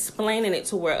trouble with explaining it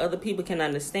to where other people can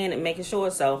understand it, making sure.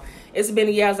 So it's been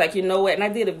a year. I was like, you know what? And I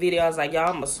did a video. I was like, y'all,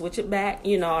 I'm going to switch it back,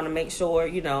 to make sure, I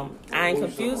ain't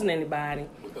confusing anybody.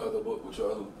 With the other book, with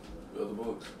your other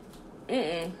books?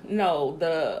 No,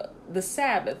 the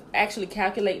Sabbath. Actually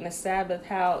calculating the Sabbath,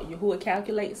 how Yahuwah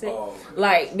calculates it. Oh, okay.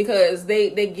 Like, because they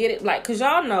get it, like, because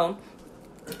y'all know,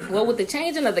 well, with the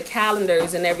changing of the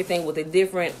calendars and everything, with the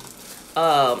different,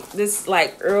 this,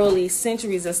 like, early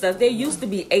centuries and stuff, there used to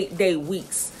be 8-day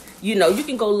weeks. You know, you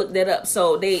can go look that up.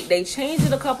 So they changed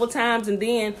it a couple times, and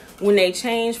then when they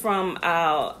changed from,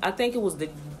 I think it was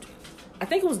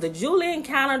the Julian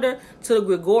calendar to the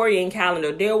Gregorian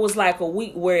calendar, there was like a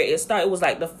week where it started. It was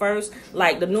like the first,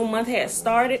 like the new month had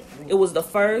started. It was the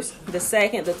first, the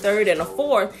second, the third, and the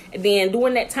fourth. And then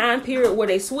during that time period where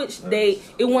they switched,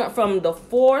 it went from the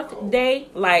fourth day,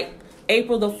 like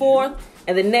April the 4th,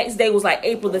 and the next day was like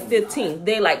April the 15th.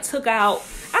 They like took out,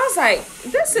 I was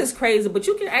like, this is crazy, but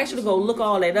you can actually go look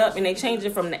all that up, and they changed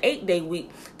it from the 8-day week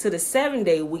to the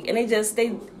 7-day week, and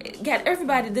they got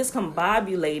everybody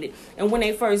discombobulated. And when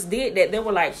they first did that, there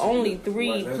were like only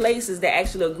 3 places that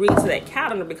actually agreed to that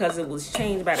calendar because it was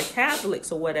changed by the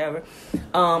Catholics or whatever.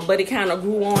 But it kind of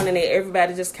grew on, and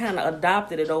everybody just kind of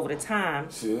adopted it over the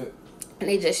time. Shit. And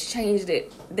they just changed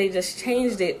it. They just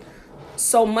changed it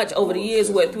so much over the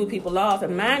years where it threw people off.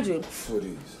 And mind you,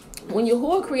 when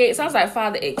Yahuwah creates, I was like,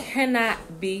 Father, it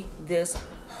cannot be this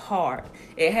hard.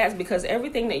 It has, because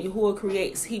everything that Yahuwah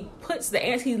creates, he puts the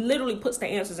answer. He literally puts the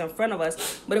answers in front of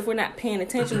us. But if we're not paying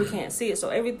attention, we can't see it. So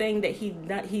everything that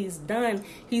he's done,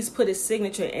 he's put his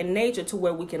signature in nature to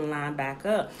where we can line back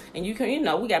up. And you can,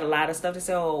 we got a lot of stuff to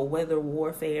say, oh, weather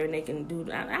warfare, and they can do.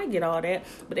 I get all that,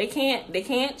 but they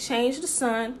can't change the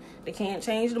sun. They can't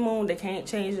change the moon. They can't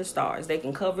change the stars. They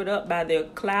can cover it up by their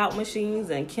cloud machines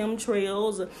and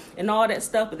chemtrails and all that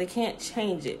stuff, but they can't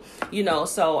change it.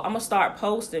 So I'm going to start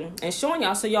posting and showing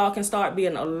y'all so y'all can start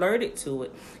being alerted to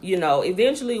it.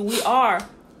 Eventually we are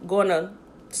going to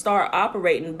start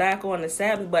operating back on the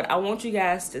Sabbath, but I want you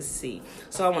guys to see.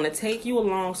 So I want to take you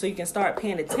along so you can start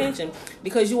paying attention,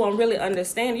 because you won't really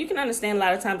understand. You can understand a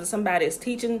lot of times that somebody is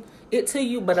teaching it to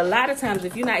you, but a lot of times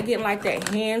if you're not getting like that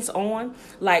hands-on,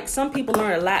 like some people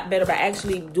learn a lot better by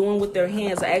actually doing with their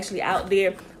hands, or actually out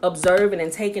there observing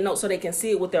and taking notes so they can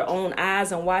see it with their own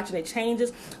eyes and watching the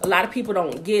changes. A lot of people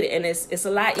don't get it, and it's a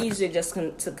lot easier just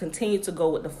to continue to go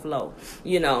with the flow,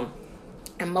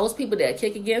 And most people that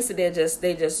kick against it,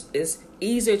 it's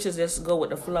easier to just go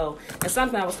with the flow. And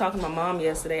something I was talking to my mom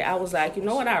yesterday, I was like, you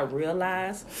know what I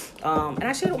realized? And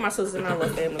I shared it with my sister in our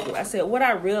little family group. I said, what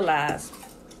I realized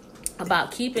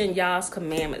about keeping y'all's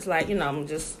commandments, like, I'm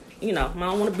just, I don't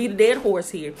want to beat a dead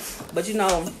horse here, but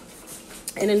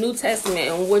in the New Testament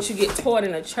and what you get taught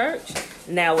in the church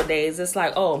nowadays, it's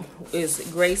like, oh, it's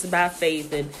grace by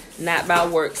faith and not by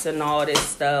works and all this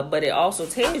stuff. But it also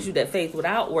tells you that faith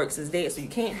without works is dead. So you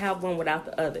can't have one without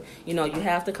the other. You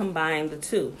have to combine the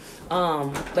two.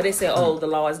 But they say, oh, the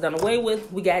law is done away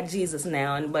with. We got Jesus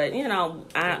now. But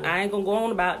I ain't going to go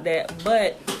on about that.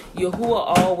 But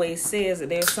Yahuwah always says that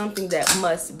there's something that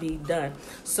must be done.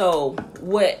 So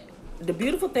the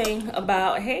beautiful thing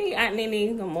about, hey, Aunt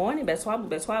Nene, good morning,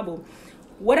 Betswabu.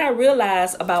 What I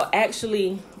realized about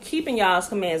actually keeping y'all's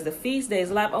commands, the feast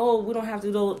days, like, oh, we don't have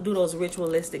to do those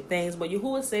ritualistic things. But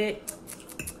Yahuwah said,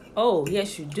 oh,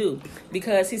 yes, you do.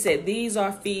 Because he said, these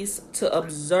are feasts to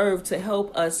observe, to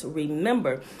help us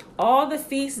remember. All the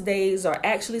feast days are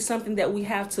actually something that we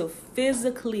have to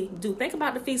physically do. Think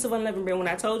about the Feast of Unleavened Bread when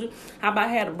I told you how about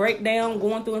I had a breakdown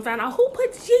going through and find out who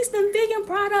put yeast in vegan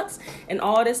products and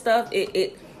all this stuff.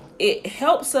 It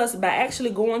helps us by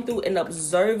actually going through and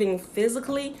observing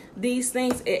physically these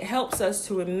things. It helps us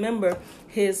to remember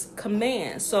his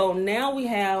commands. So now we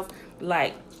have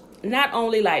not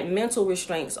only mental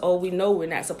restraints. Oh, we know we're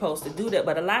not supposed to do that,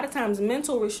 but a lot of times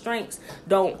mental restraints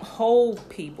don't hold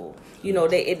people.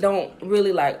 It don't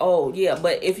really oh yeah.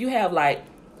 But if you have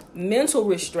mental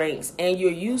restraints and you're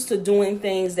used to doing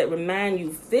things that remind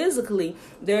you physically,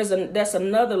 that's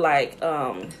another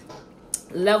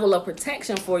level of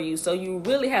protection for you. So you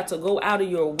really have to go out of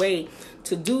your way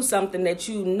to do something that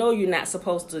you're not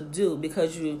supposed to do,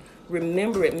 because you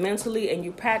remember it mentally and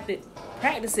you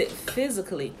practice it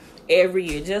physically every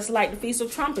year. Just like the Feast of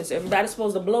Trumpets, everybody's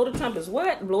supposed to blow the trumpets.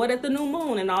 Blow it at the new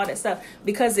moon and all that stuff,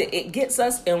 because it gets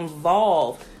us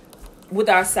involved with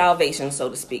our salvation, so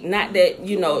to speak. Not that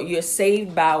you're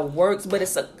saved by works, but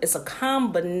it's a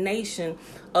combination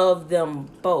of them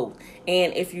both.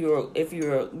 And if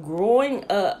you're growing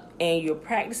up and you're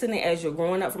practicing it as you're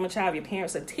growing up from a child, your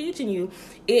parents are teaching you,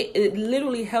 it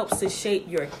literally helps to shape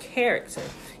your character,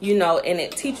 and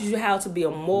it teaches you how to be a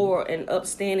moral and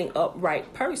upstanding,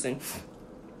 upright person.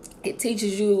 It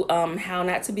teaches you how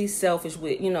not to be selfish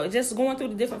with, just going through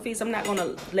the different feasts. I'm not going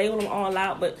to label them all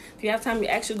out, but if you have time, you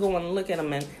actually go and look at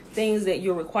them and things that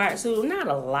you're required to. Not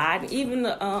a lot. Even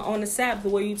on the Sabbath,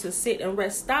 where you to sit and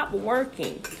rest. Stop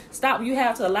working. Stop. You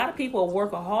have to. A lot of people are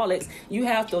workaholics. You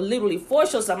have to literally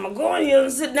force yourself. I'm going here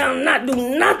and sit down and not do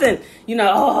nothing.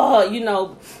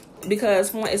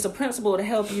 Because it's a principle to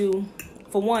help you.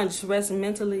 For one, just rest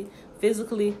mentally,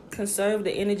 physically, conserve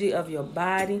the energy of your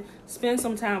body. Spend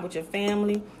some time with your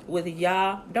family, with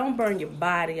Yah. Don't burn your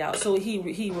body out. So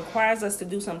he requires us to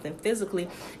do something physically,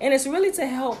 and it's really to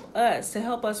help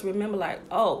us remember, like,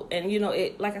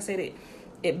 it, like I said,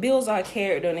 it builds our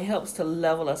character, and it helps to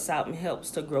level us out and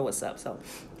helps to grow us up. So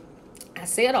I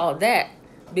said all that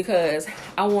because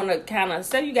I want to kind of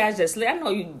say, you guys I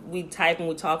know we type and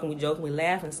we talk and we joke and we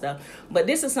laugh and stuff, but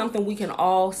this is something we can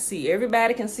all see.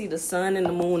 Everybody can see the sun and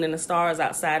the moon and the stars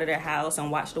outside of their house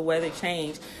and watch the weather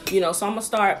change. So I'm going to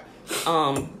start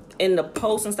in the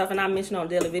posts and stuff, and I mention on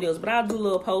daily videos, but I'll do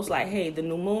little posts like, hey, the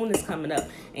new moon is coming up,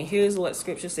 and here's what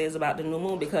scripture says about the new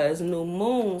moon, because new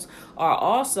moons are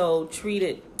also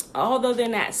treated, although they're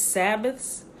not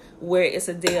Sabbaths, where it's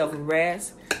a day of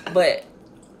rest, but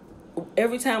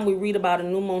every time we read about a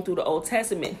new moon through the Old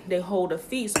Testament, they hold a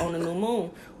feast on the new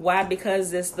moon. Why?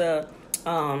 Because it's the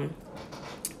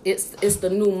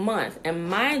new month. And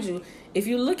mind you, if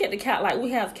you look at like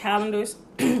we have calendars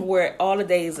where all the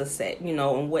days are set,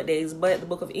 and what days, but the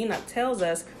book of Enoch tells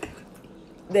us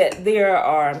that there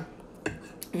are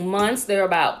months. There are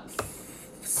about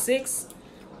 6.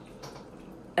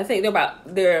 I think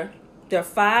there are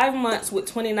 5 months with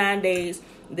 29 days.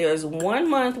 There's 1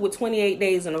 month with 28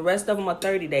 days, and the rest of them are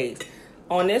 30 days.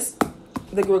 On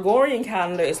the Gregorian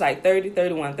calendar, it's like 30,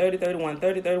 31, 30, 31,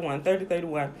 30, 31, 30,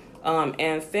 31.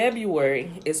 And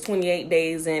February is 28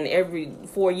 days, and every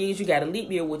 4 years you got a leap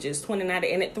year, which is 29,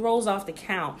 and it throws off the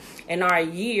count. And our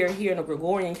year here in the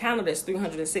Gregorian calendar is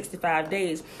 365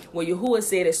 days, where Yahuwah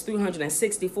said it's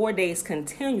 364 days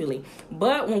continually.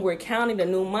 But when we're counting the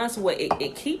new months, what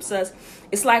it keeps us,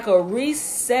 it's like a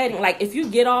resetting. Like if you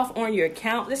get off on your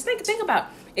count, just think about it.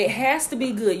 It has to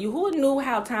be good. Yahuwah knew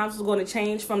how times was going to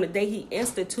change from the day he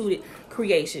instituted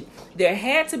creation. There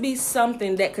had to be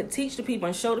something that could teach the people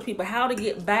and show the people how to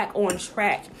get back on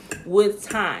track with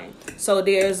time. So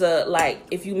there's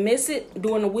if you miss it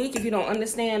during the week, if you don't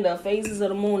understand the phases of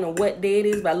the moon and what day it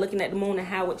is by looking at the moon and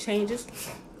how it changes,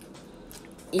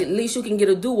 at least you can get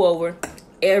a do-over.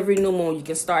 Every new moon, you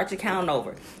can start your count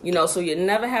over. So you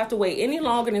never have to wait any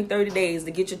longer than 30 days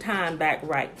to get your time back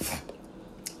right.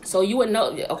 So you would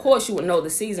know, of course you would know the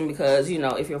season, because,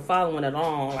 if you're following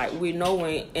along, like we know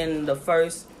we're in the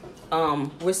first,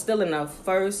 we're still in the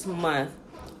first month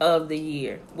of the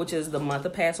year, which is the month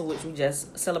of Passover, which we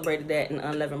just celebrated that in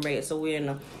unleavened bread. So we're in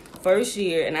the first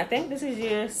year, and I think this is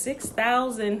year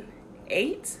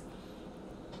 6008.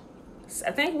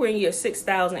 I think we're in year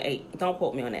 6008. Don't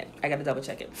quote me on that. I got to double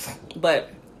check it. But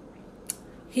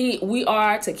we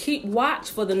are to keep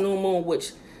watch for the new moon,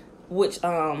 which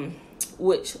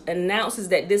announces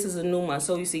that this is a new month.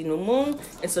 So you see, new moon,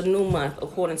 it's a new month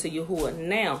according to Yahuwah.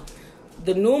 Now,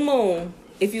 the new moon,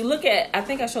 if you look at, I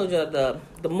think I showed you the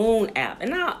moon app, and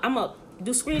now I'm going to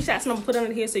do screenshots and I'm going to put it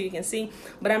under here so you can see.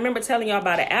 But I remember telling y'all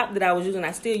about an app that I was using. I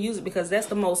still use it because that's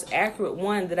the most accurate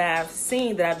one that I've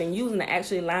seen, that I've been using, that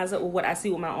actually lines up with what I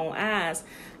see with my own eyes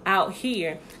out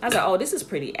here. I was like, oh, this is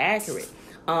pretty accurate.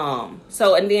 And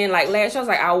then like last year, I was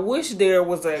like, I wish there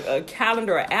was a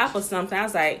calendar or app or something. I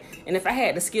was like, and if I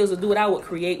had the skills to do it, I would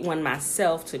create one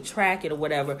myself to track it or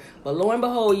whatever. But lo and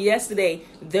behold, yesterday,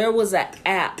 there was an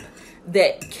app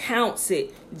that counts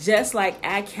it just like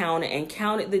I counted, and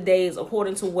counted the days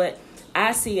according to what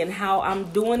I see and how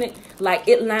I'm doing it. Like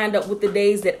it lined up with the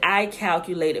days that I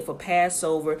calculated for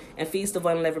Passover and Feast of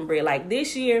Unleavened Bread. Like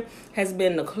this year has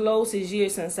been the closest year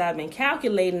since I've been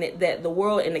calculating it, that the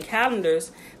world in the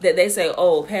calendars that they say,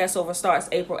 oh, Passover starts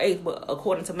April 8th. But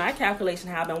according to my calculation,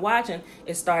 how I've been watching,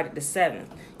 it started the 7th.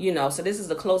 So this is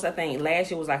the close. I think last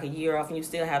year was like a year off, and you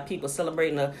still have people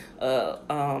celebrating a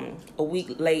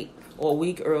week late or a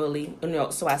week early.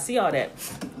 So I see all that.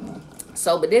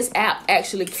 So, but this app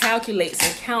actually calculates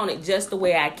and counted just the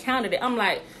way I counted it. I'm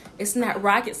like, it's not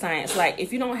rocket science. Like,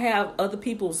 if you don't have other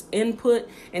people's input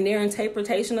and their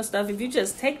interpretation of stuff, if you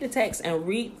just take the text and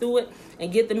read through it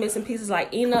and get the missing pieces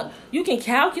like Enoch, you can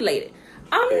calculate it.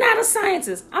 I'm not a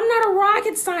scientist. I'm not a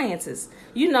rocket scientist,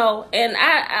 you know, and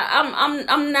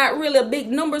I'm not really a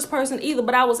big numbers person either,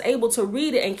 but I was able to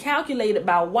read it and calculate it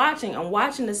by watching. I'm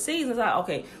watching the seasons. Like,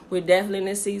 okay, we're definitely in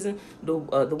this season. The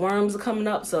worms are coming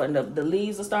up, so and the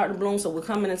leaves are starting to bloom. So we're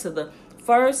coming into the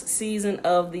first season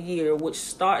of the year, which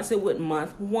starts it with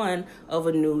month 1 of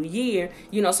a new year,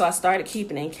 you know. So I started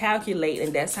keeping and calculating,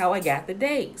 and that's how I got the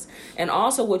days. And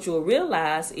also what you'll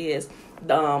realize is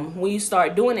when you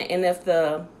start doing it, and if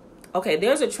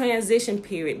there's a transition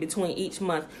period between each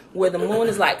month where the moon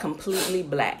is like completely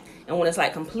black. And when it's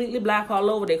like completely black all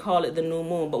over, they call it the new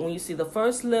moon. But when you see the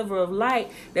first sliver of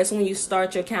light, that's when you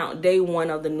start your count, day 1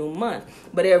 of the new month.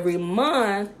 But every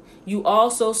month, you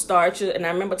also start and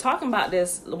I remember talking about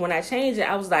this when I changed it.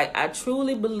 I was like, I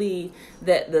truly believe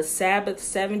that the Sabbath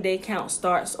 7-day count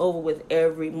starts over with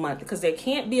every month, because there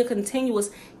can't be a continuous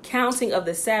counting of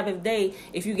the Sabbath day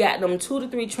if you got them 2 to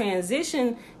 3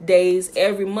 transition days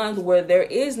every month where there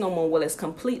is no moon. Well, it's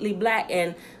completely black.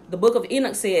 And the book of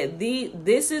Enoch said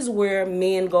this is where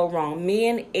men go wrong.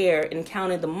 Men err in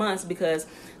counting the months, because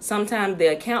sometimes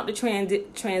they count the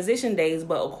transition days,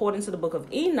 but according to the book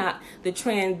of Enoch, the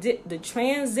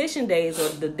transition days, or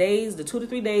the days, the 2 to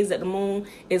 3 days that the moon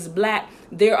is black,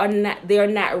 they are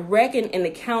not reckoned in the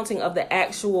counting of the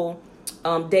actual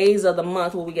days of the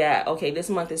month where we got, okay, this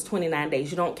month is 29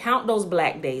 days. You don't count those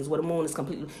black days where the moon is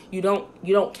completely, you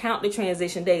don't count the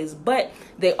transition days, but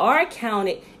they are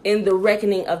counted in the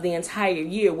reckoning of the entire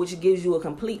year, which gives you a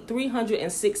complete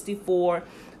 364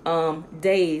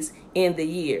 days in the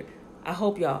year. I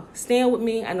hope y'all stand with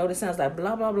me. I know this sounds like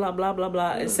blah blah blah blah blah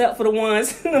blah, except for the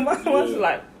ones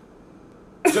like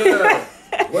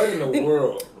what in the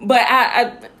world? But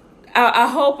I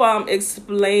hope I'm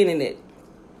explaining it.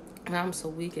 And I'm so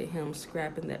weak at him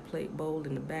scrapping that plate bowl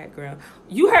in the background.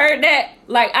 You heard that?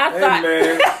 Like, I thought.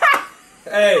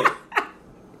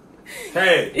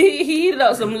 Hey. He heated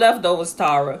up some leftovers,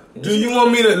 Tara. Do you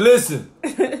want me to listen?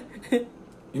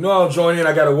 You know I don't join in.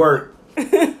 I gotta work. Nah,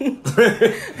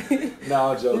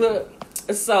 I'm joking. Look,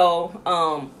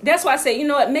 so that's why I say, you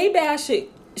know what? Maybe I should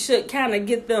kind of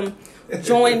get them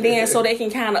joined in so they can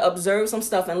kind of observe some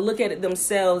stuff and look at it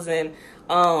themselves, and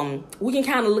we can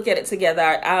kind of look at it together.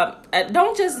 I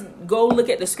don't just go look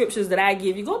at the scriptures that I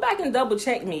give you. Go back and double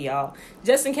check me, y'all,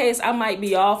 just in case I might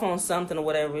be off on something or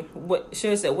whatever. What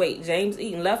Sherry said, wait, James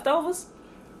eating leftovers?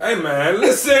 Hey man,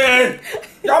 listen!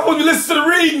 Y'all supposed to listen to the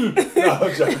reading. No,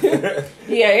 I'm joking.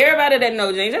 Yeah, everybody that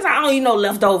know James, that's how I don't eat no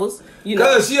leftovers. You know,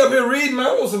 cause she up here reading, man.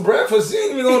 I want some breakfast. She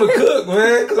ain't even gonna cook,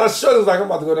 man. Cause I showed her, like, I'm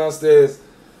about to go downstairs.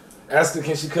 Ask her,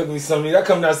 can she cook me something? I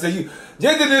come downstairs,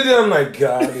 I'm like,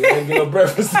 God, I ain't get no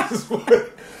breakfast this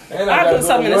morning. I'll cook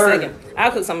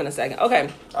something in a second. Okay.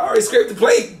 I already scraped the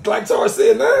plate, like Tara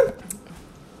said, man.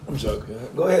 I'm joking.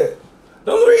 Go ahead.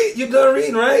 Don't read. You done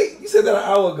reading, right? You said that an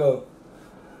hour ago.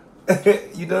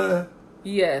 You done?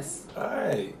 Yes. All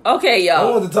right. Okay, y'all.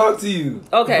 I wanted to talk to you.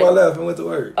 Okay. Before I left and went to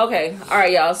work. Okay. All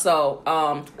right, y'all. So,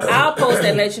 I'll post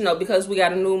and let you know, because we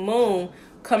got a new moon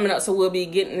coming up, so we'll be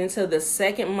getting into the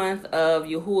second month of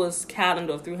Yahuwah's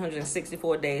calendar of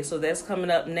 364 days. So that's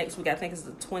coming up next week. I think it's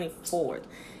the 24th.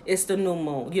 It's the new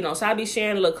moon, you know. So I'll be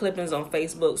sharing little clippings on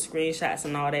Facebook, screenshots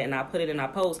and all that, and I'll put it in our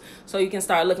post so you can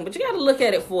start looking. But you got to look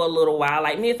at it for a little while.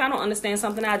 Like me, if I don't understand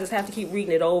something, I just have to keep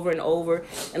reading it over and over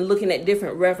and looking at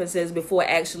different references before it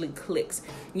actually clicks,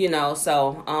 you know.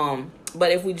 So,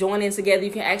 but if we join in together,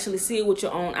 you can actually see it with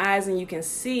your own eyes, and you can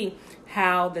see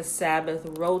how the Sabbath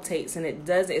rotates, and it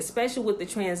does it, especially with the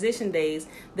transition days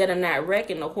that are not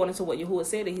reckoned, according to what Yahuwah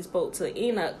said that he spoke to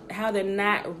Enoch, how they're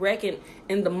not reckoned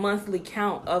in the monthly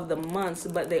count of the months,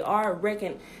 but they are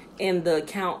reckoned in the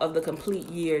count of the complete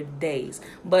year days.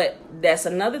 But that's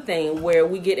another thing where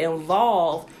we get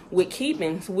involved with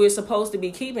keeping. We're supposed to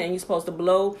be keeping, and you're supposed to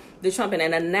blow the trumpet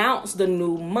and announce the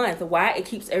new month. Why? It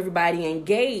keeps everybody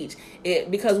engaged.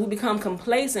 Because we become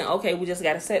complacent. Okay, we just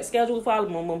got a set schedule, we follow,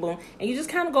 boom, boom, boom, and you just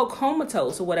kind of go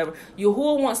comatose or whatever.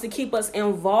 Yahuwah wants to keep us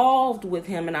involved with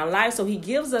him in our life, so he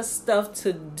gives us stuff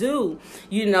to do,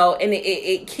 you know, and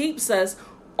it keeps us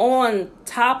on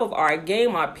top of our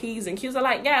game, our P's and Q's. Are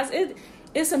like, guys,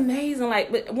 it's amazing.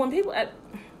 Like, but when people,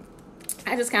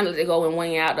 I just kind of go and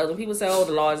wing out. Other people say, "Oh,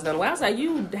 the Lord's done well." I was like,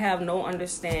 you have no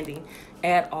understanding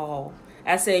at all.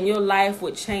 I said, your life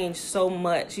would change so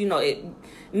much. You know, it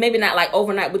maybe not like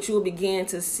overnight, but you will begin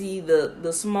to see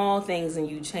the small things in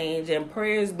you change, and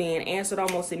prayers being answered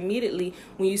almost immediately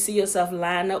when you see yourself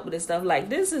line up with this stuff. Like,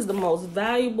 this is the most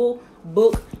valuable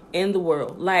book in the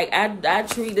world. Like, I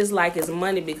treat this like it's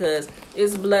money, because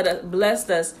it's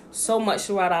blessed us so much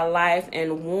throughout our life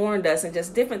and warned us and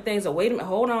just different things. So wait a minute,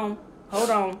 hold on.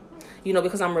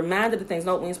 because I'm reminded of things.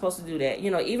 No, we ain't supposed to do that.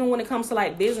 Even when it comes to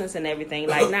like business and everything,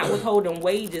 like not withholding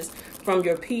wages from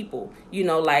your people.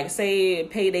 Like say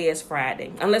payday is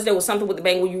Friday, unless there was something with the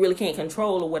bank where you really can't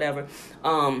control or whatever.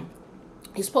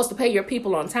 You're supposed to pay your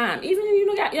people on time. Even if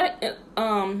you got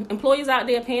employees out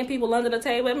there paying people under the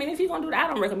table. I mean, if you're going to do that, I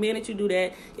don't recommend that you do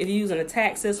that if you're using a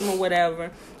tax system or whatever.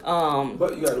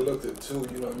 But you got to look at it, too.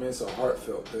 You know what I mean? It's a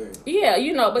heartfelt thing. Yeah,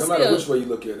 but no still. matter which way you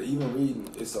look at it, even reading,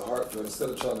 it's a heartfelt. Instead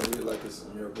of trying to read it like it's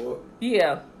a mere book.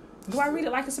 Yeah. Do I read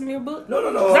it like it's a mere book?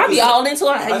 No. Because I be all into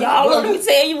it. Y'all let me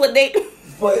tell you what they...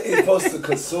 But it's supposed to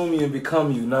consume you and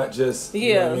become you, not just,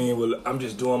 you know Yeah. what I mean? Well, I'm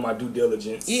just doing my due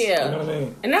diligence. Yeah. You know what I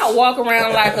mean? And not walk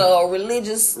around like a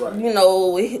religious, Right.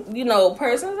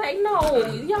 person. It's like, no,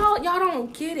 y'all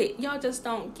don't get it. Y'all just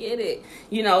don't get it.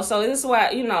 So this is why,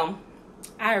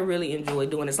 I really enjoy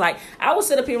doing this. Like, I would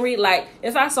sit up here and read, like,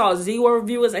 if I saw 0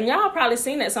 reviewers, and y'all probably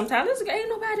seen that sometimes. This ain't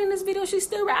nobody in this video. She's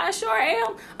still right. I sure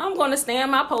am. I'm going to stand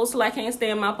my post till I can't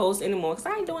stand my post anymore. Because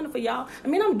I ain't doing it for y'all. I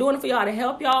mean, I'm doing it for y'all to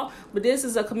help y'all. But this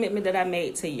is a commitment that I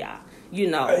made to y'all.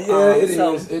 Yeah, it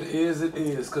is.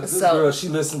 Because this girl, she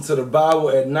listened to the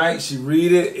Bible at night. She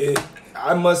read it.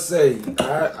 I must say,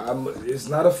 it's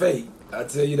not a fake. I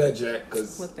tell you that, Jack,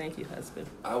 because well, thank you, husband.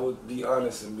 I would be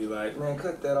honest and be like, man,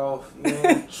 cut that off.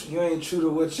 You ain't true to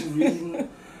what you reading.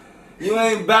 You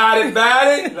ain't about it.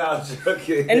 No, I'm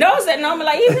joking. And those that know me,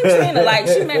 like even Trina, like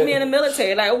she met me in the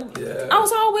military. Like Yeah. I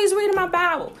was always reading my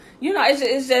Bible.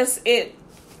 It's just it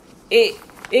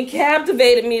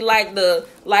captivated me like the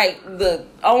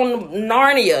on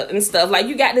Narnia and stuff. Like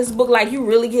you got this book, like you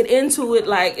really get into it.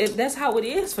 Like that's how it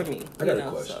is for me. I got a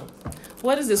question. So.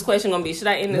 What is this question gonna be? Should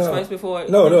I end this first before?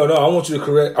 No. I want you to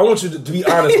correct. I want you to be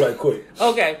honest right quick.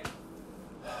 Okay.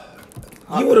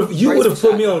 You would have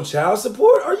put me on child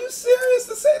support? Are you serious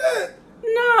to say that?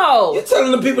 No. You're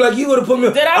telling the people like you would have put me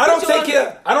on. Did I don't put take you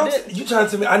care. on- You trying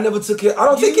to tell me I never took care? I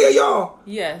don't take care of y'all.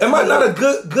 Yes. Am I not a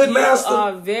good master? You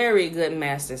are a very good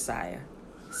master, sire.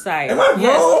 Am I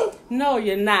wrong? No,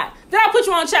 you're not. Did I put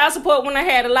you on child support when I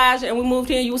had Elijah and we moved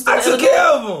here and you were still I took care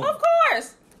of him. Of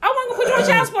course. I wasn't going to put you on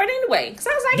child support anyway. So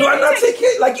I was like, Do I not take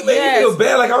care? Like you made me feel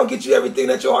bad. Like I don't get you everything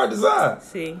that your heart desires.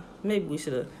 See, maybe we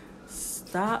should have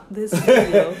stopped this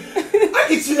video. I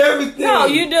get you everything. No,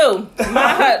 you do.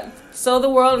 So the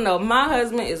world know, my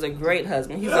husband is a great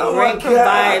husband. He's a great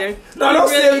provider. No, don't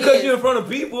say it because you're in front of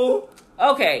people.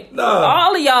 Okay. No.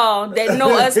 All of y'all that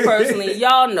know us personally,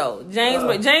 y'all know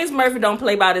James Murphy don't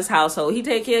play by his household. He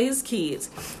take care of his kids.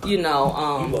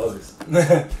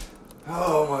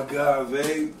 Oh my God,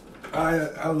 babe.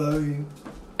 I love you.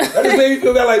 That just made me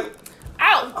feel bad. Like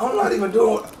I'm not even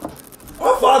doing.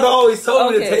 My father always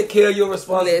told me to take care of your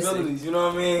responsibilities. Listen, you know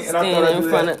what I mean? And stand I thought I'd in do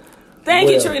front that. of.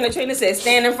 Thank you, Trina. Trina said,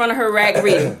 stand in front of her rack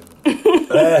reading.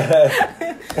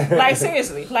 Like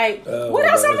seriously, like what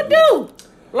else I'm gonna do?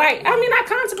 Like I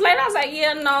contemplated. I was like,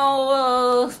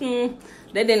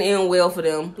 that didn't end well for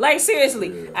them. Like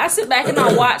seriously, I sit back and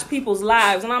I watch people's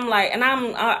lives, and I'm like, and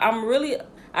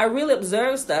I really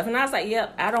observe stuff, and I was like,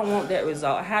 yep, I don't want that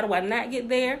result. How do I not get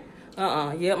there? Yep,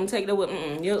 I'm gonna take that with.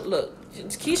 Look,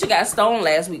 Keisha got stoned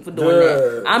last week for doing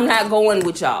that. I'm not going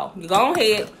with y'all. You go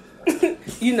ahead.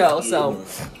 So.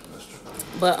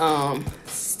 But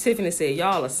Tiffany said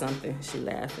y'all are something. She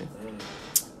laughing.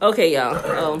 Okay,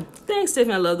 y'all. Thanks,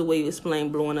 Tiffany. I love the way you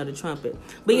explain blowing of the trumpet.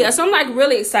 But yeah, so I'm like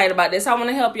really excited about this. I want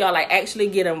to help y'all like actually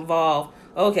get involved.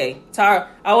 Okay, Tara,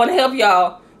 I want to help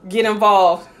y'all get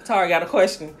involved. Tara got a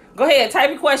question. Go ahead,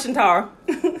 type your question, Tara.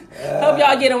 Help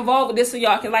y'all get involved with this so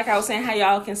y'all can, like I was saying, how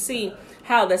y'all can see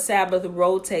how the Sabbath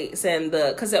rotates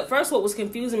because at first what was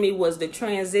confusing me was the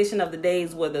transition of the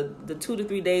days where the 2 to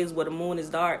 3 days where the moon is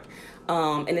dark.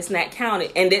 And it's not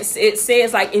counted, and it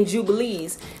says like in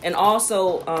Jubilees, and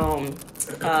also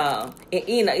in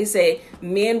Enoch it said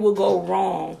men will go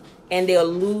wrong and they'll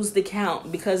lose the count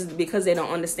because they don't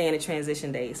understand the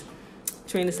transition days.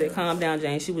 Trina said, "Calm down,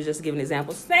 Jane. She was just giving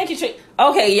examples." Thank you, Trina.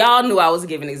 Okay, y'all knew I was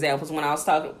giving examples when I was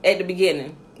talking at the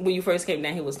beginning. When you first came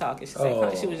down, he was talking. She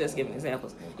said she was just giving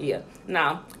examples. Yeah.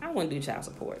 No, I wouldn't do child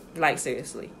support. Like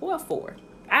seriously, what for?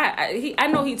 I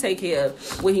know he take care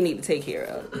of what he need to take care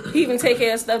of. He even take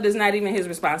care of stuff that's not even his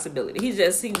responsibility. He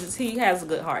has a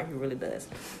good heart. He really does.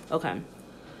 Okay.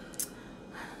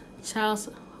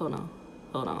 Hold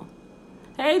on.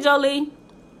 Hey, Jolie.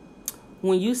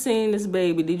 When you seen this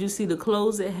baby, did you see the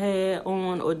clothes it had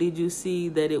on, or did you see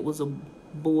that it was a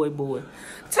boy?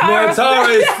 Tara is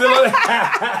still.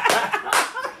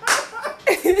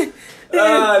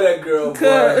 That girl.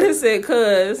 He said,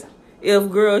 "Cause if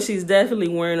girl, she's definitely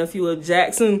wearing a few of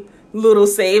Jackson little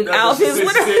saved outfits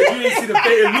with her." You didn't see the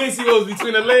face. You didn't see what was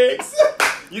between the legs.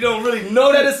 You don't really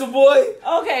know that it's a boy.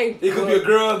 Okay. It could be a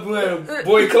girl wearing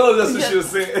boy clothes. That's what she was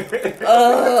saying.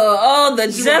 The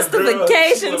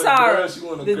justification, Tara.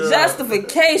 The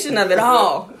justification of it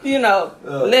all. You know,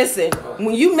 listen,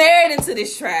 when you married into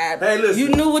this tribe, Hey, listen. you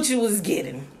knew what you was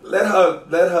getting. Let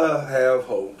her have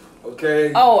hope.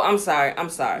 Okay. Oh, I'm sorry.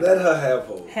 Let her have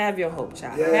hope. Have your hope,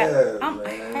 child. Yeah,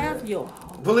 have your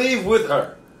hope. Believe with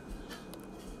her.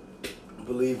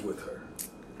 Believe with her.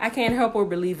 I can't help or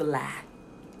believe a lie.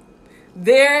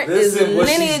 There is Listen, what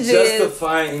lineages. she's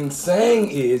justifying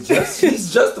saying is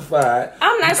she's justified.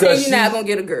 I'm not saying you're not gonna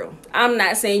get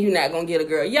a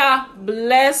girl. Y'all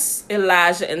bless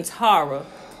Elijah and Tara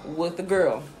with the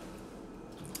girl.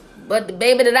 But the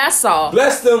baby that I saw,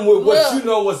 Bless them with what you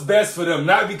know was best for them,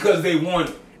 not because they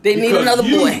want it. They need another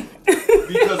boy.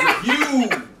 Because of you.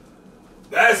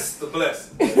 That's the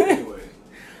blessing. Anyway.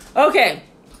 Okay.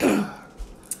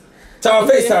 Tara,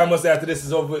 FaceTime us after this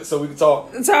is over with so we can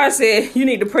talk. Tara said, you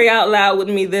need to pray out loud with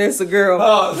me. There's a girl.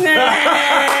 Oh.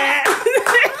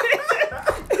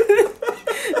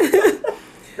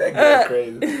 That girl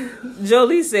crazy.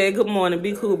 Jolie said, good morning.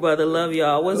 Be cool, brother. Love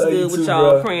y'all. What's Love good you with too,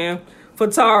 y'all? bro. Praying for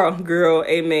Tara, girl.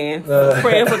 Amen.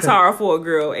 Praying for Tara for a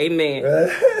girl. Amen.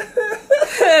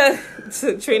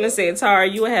 Trina said, Tara,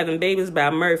 you are having babies by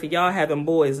Murphy. Y'all having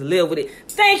boys. Live with it.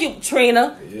 Thank you,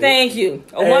 Trina. Yeah. Thank you.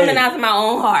 A woman after my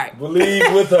own heart. Believe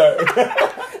with her.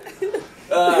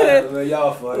 Man,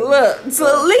 y'all funny. Look, so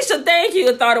Alicia, thank you.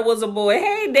 I thought it was a boy.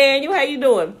 Hey, Daniel, how you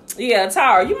doing? Yeah,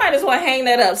 Tara, you might as well hang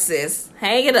that up, sis.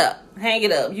 Hang it up.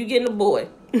 You getting a boy.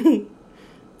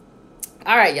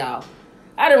 All right, y'all.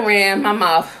 I done ran my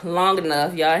mouth long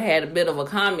enough. Y'all had a bit of a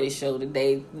comedy show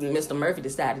today. Mr. Murphy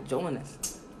decided to join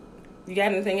us. You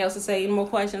got anything else to say? Any more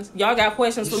questions? Y'all got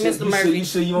questions for Mr. Murphy?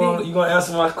 You gonna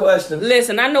answer my question?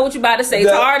 Listen, I know what you about to say.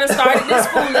 Tara done started this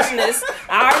foolishness.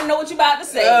 I already know what you about to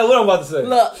say. What I'm about to say?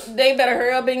 Look, they better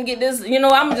hurry up and get this. You know,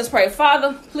 I'm going to just pray.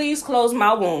 Father, please close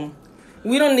my womb.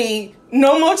 We don't need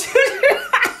no more children.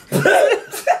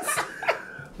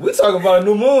 We talking about a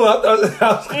new moon. I thought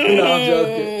I'm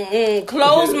joking.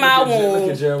 Close my womb.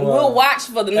 We'll watch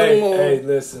for the new moon. Hey,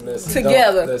 listen.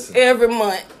 Together every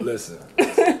month. Listen.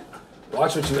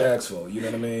 Watch what you ask for. You know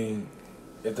what I mean?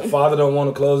 If the father don't want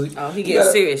to close it, he getting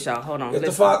serious, y'all. Hold on.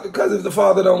 Because if the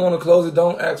father don't want to close it,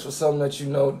 don't ask for something that you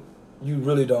know you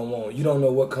really don't want. You don't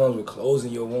know what comes with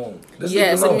closing your womb.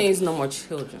 Yes, it means no more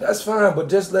children. That's fine, but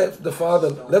just let the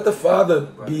father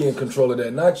be in control of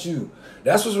that, not you.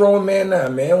 That's what's wrong with man now.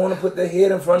 Man want to put their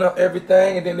head in front of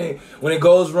everything, and then when it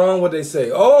goes wrong, what they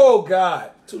say? Oh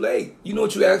God, too late. You know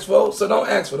what you asked for, so don't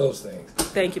ask for those things.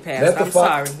 Thank you, Pastor. I'm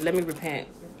sorry. Let me repent.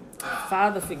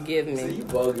 Father, forgive me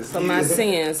for my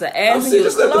sins. I ask you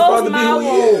to close my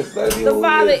womb. The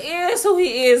Father is who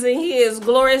He is, and He is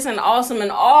glorious and awesome in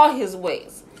all His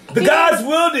ways. The gods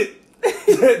willed it.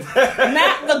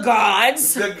 Not the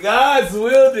gods. The gods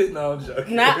willed it. No, I'm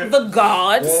joking. Not the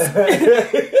gods.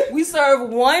 We serve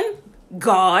one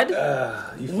God,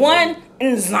 one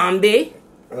zombie.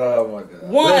 Oh my God.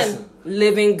 One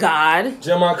living God.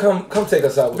 Jeremiah, come take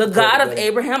us out with the the God prayer, of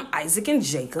Abraham, Isaac, and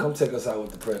Jacob. Come take us out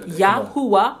with the prayer today.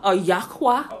 Yahuwah or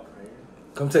Yahweh.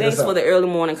 Come take Thanks us out. for the early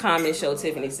morning comment show,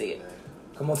 Tiffany said.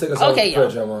 Come on, take us out with the prayer,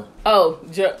 Jeremiah. Oh,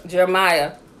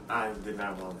 Jeremiah. I did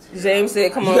not want to. James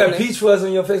said, come on. You got peach fuzz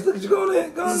on your face. Look at you. Go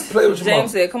on, play with your mom.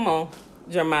 James said, come on,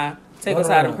 Jeremiah. Take us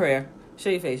out in prayer. Show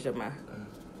your face, Jeremiah.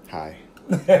 Hi.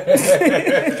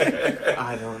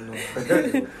 I don't know.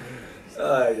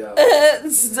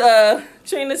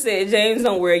 Trina said, James,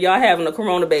 don't worry. Y'all having a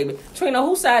corona baby. Trina,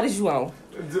 whose side is you on?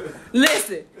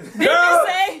 Listen. Girl,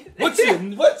 what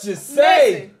you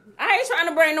say? Listen, I ain't trying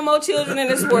to bring no more children in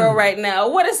this world right now.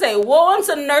 What it say? Woe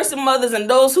unto nursing mothers and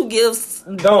those who give.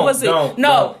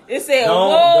 It said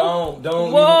woe.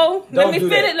 Don't. Let me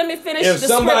finish the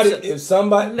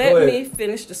scripture. Let me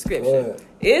finish the scripture.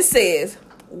 It says,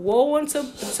 woe unto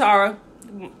Tara.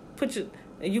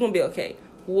 You're gonna be okay.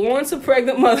 Woe unto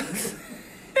pregnant mothers.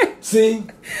 See?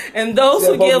 And those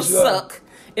who give suck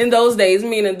in those days,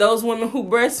 meaning those women who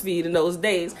breastfeed in those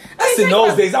days. That's in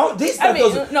those days.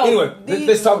 Anyway,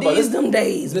 let's talk about this. Them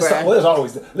days, bro. There's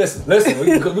always. Listen.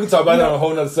 We can talk about that on a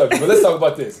whole nother subject, but let's talk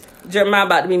about this. Jeremiah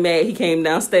about to be mad. He came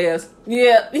downstairs.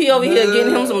 Yeah, he over here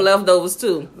getting him some leftovers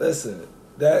too. Listen,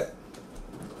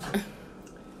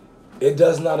 it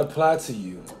does not apply to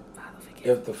you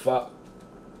if the father.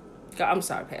 I'm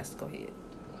sorry, Pastor. Go ahead.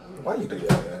 Why you do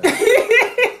that, man?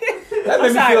 That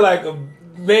made me feel like a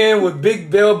man with big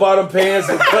bell-bottom pants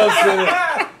and cuffs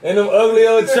and them ugly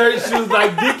old church shoes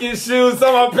like deacon shoes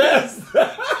on my pants.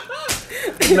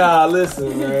 Nah,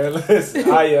 listen, man. Listen,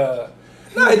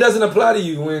 it doesn't apply to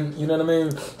you when, you know what I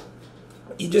mean?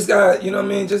 you just got, you know what I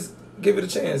mean? Just give it a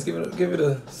chance. Just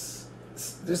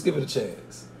give it a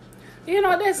chance. You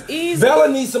know, that's easy. Bella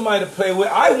needs somebody to play with.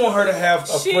 I want her to have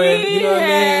a She friend. You know what I mean?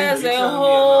 has You a telling me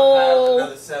whole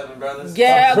another 7 brothers? A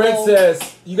gaggle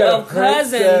princess. You got a of cousins.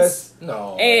 princess.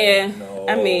 No. And no.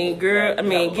 I mean, girl, I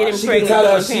mean, getting She pregnant can tell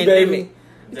during her the she pandemic.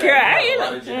 baby. Girl, I A lot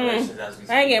of ain't, generations as we I ain't speak.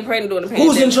 getting pregnant during the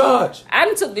pandemic. Who's in charge? I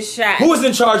done took the shot. Who is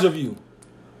in charge of you?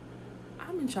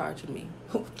 I'm in charge of me.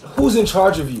 Who's in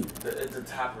charge of you? The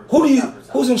topper.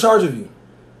 Who's in charge of you?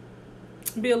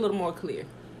 Be a little more clear.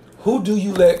 Who do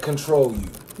you let control you?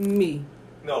 Me.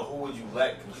 No, who would you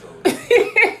let control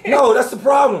you? No, that's the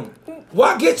problem.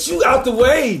 Why get you out the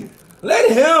way? Let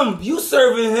him. You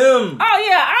serving him. Oh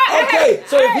yeah. Okay,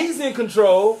 so if he's in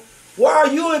control, why are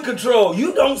you in control?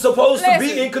 You don't supposed to be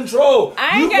Listen, in control.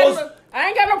 I ain't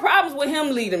You got no problems with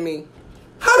him leading me.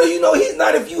 How do you know he's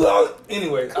not if you all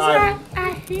anyway?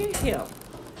 I hear him.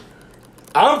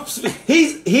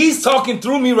 He's talking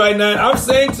through me right now. And I'm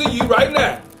saying to you right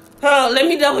now, Oh, let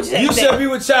me double check. you that. shall be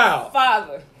with child.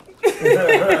 Father. I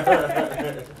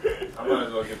might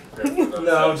as well get prepared for another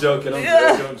No, I'm 7. joking.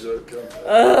 Yeah. I'm joking.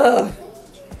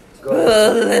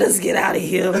 Let us get out of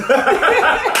here.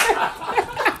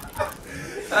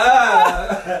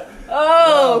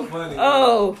 Oh, funny.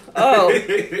 Oh.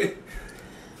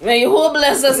 May Yahuwah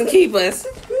bless us and keep us.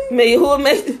 May Yahuwah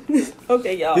make...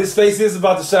 Okay, y'all. His face is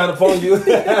about to shine upon you.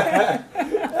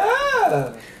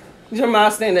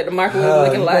 Jamal standing at the microwave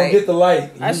looking you like... gonna get the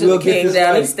light. I You should will have get came this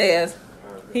down light. these stairs.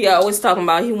 He always talking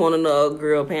about he want another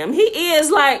girl, Pam. He is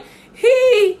like...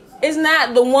 He is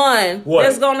not the one What?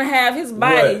 that's going to have his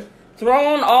body... What?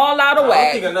 thrown all out of I don't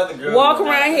whack. think another girl Walk would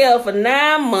around have here for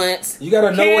 9 months. You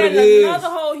gotta know what it carrying is. another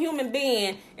whole human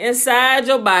being inside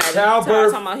your body.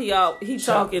 Childbirth. Talking about he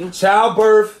talking,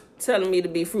 Childbirth. telling me to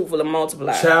be fruitful and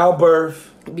multiply.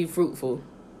 Childbirth Be fruitful.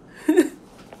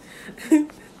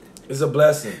 is a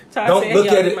blessing. Ty Don't said, look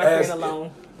 "Y'all at leave it my as. friend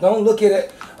alone." Don't look at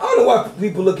it. I don't know why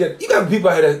people look at. You got people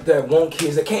out here that want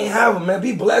kids that can't have them. Man,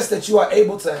 be blessed that you are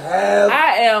able to have.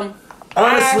 I am.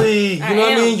 Honestly, I you know what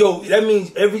I am. mean? Yo, that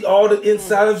means all the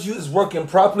inside of you is working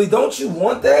properly. Don't you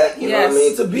want that? You know what I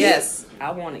mean? To be. Yes,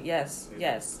 I want it. Yes.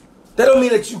 That don't mean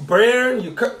that you barren.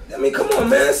 I mean, come on,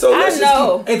 man. So let's I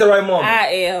know. just ain't the right moment. I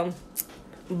am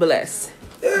blessed.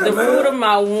 Yeah, The man. fruit of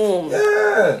my womb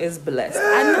Yeah. is blessed.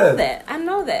 Yeah. I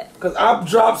know that. Because I've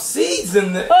dropped seeds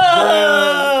in the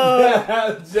Oh.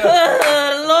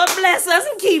 ground. Lord bless us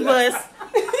and keep us.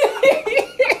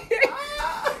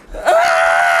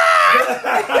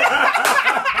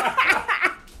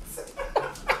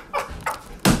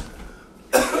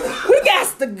 We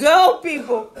got to go,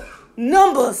 people.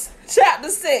 Numbers chapter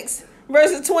 6,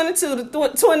 verses 22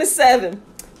 to 27.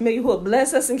 May Yahuwah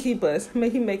bless us and keep us. May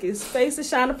he make his face to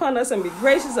shine upon us and be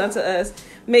gracious unto us.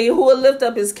 May Yahuwah lift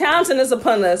up his countenance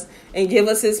upon us and give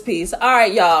us his peace. All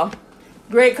right, y'all.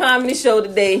 Great comedy show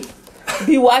today.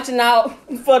 Be watching out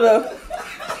for the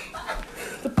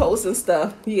posts and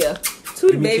stuff. Yeah.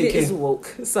 Tootie Baby is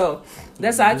woke. So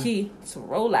that's our key to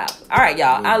roll out. All right,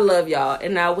 y'all. I love y'all.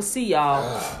 And I will see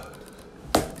y'all.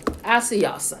 I'll see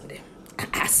y'all Sunday.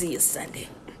 I see you Sunday.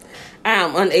 I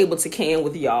am unable to can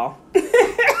with y'all.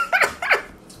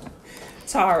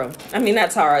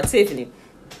 Tiffany.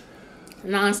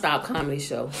 Non-stop comedy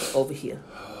show over here.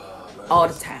 All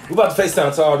the time. We about to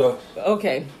FaceTime Tara though.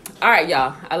 Okay. All right,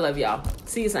 y'all. I love y'all.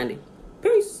 See you Sunday.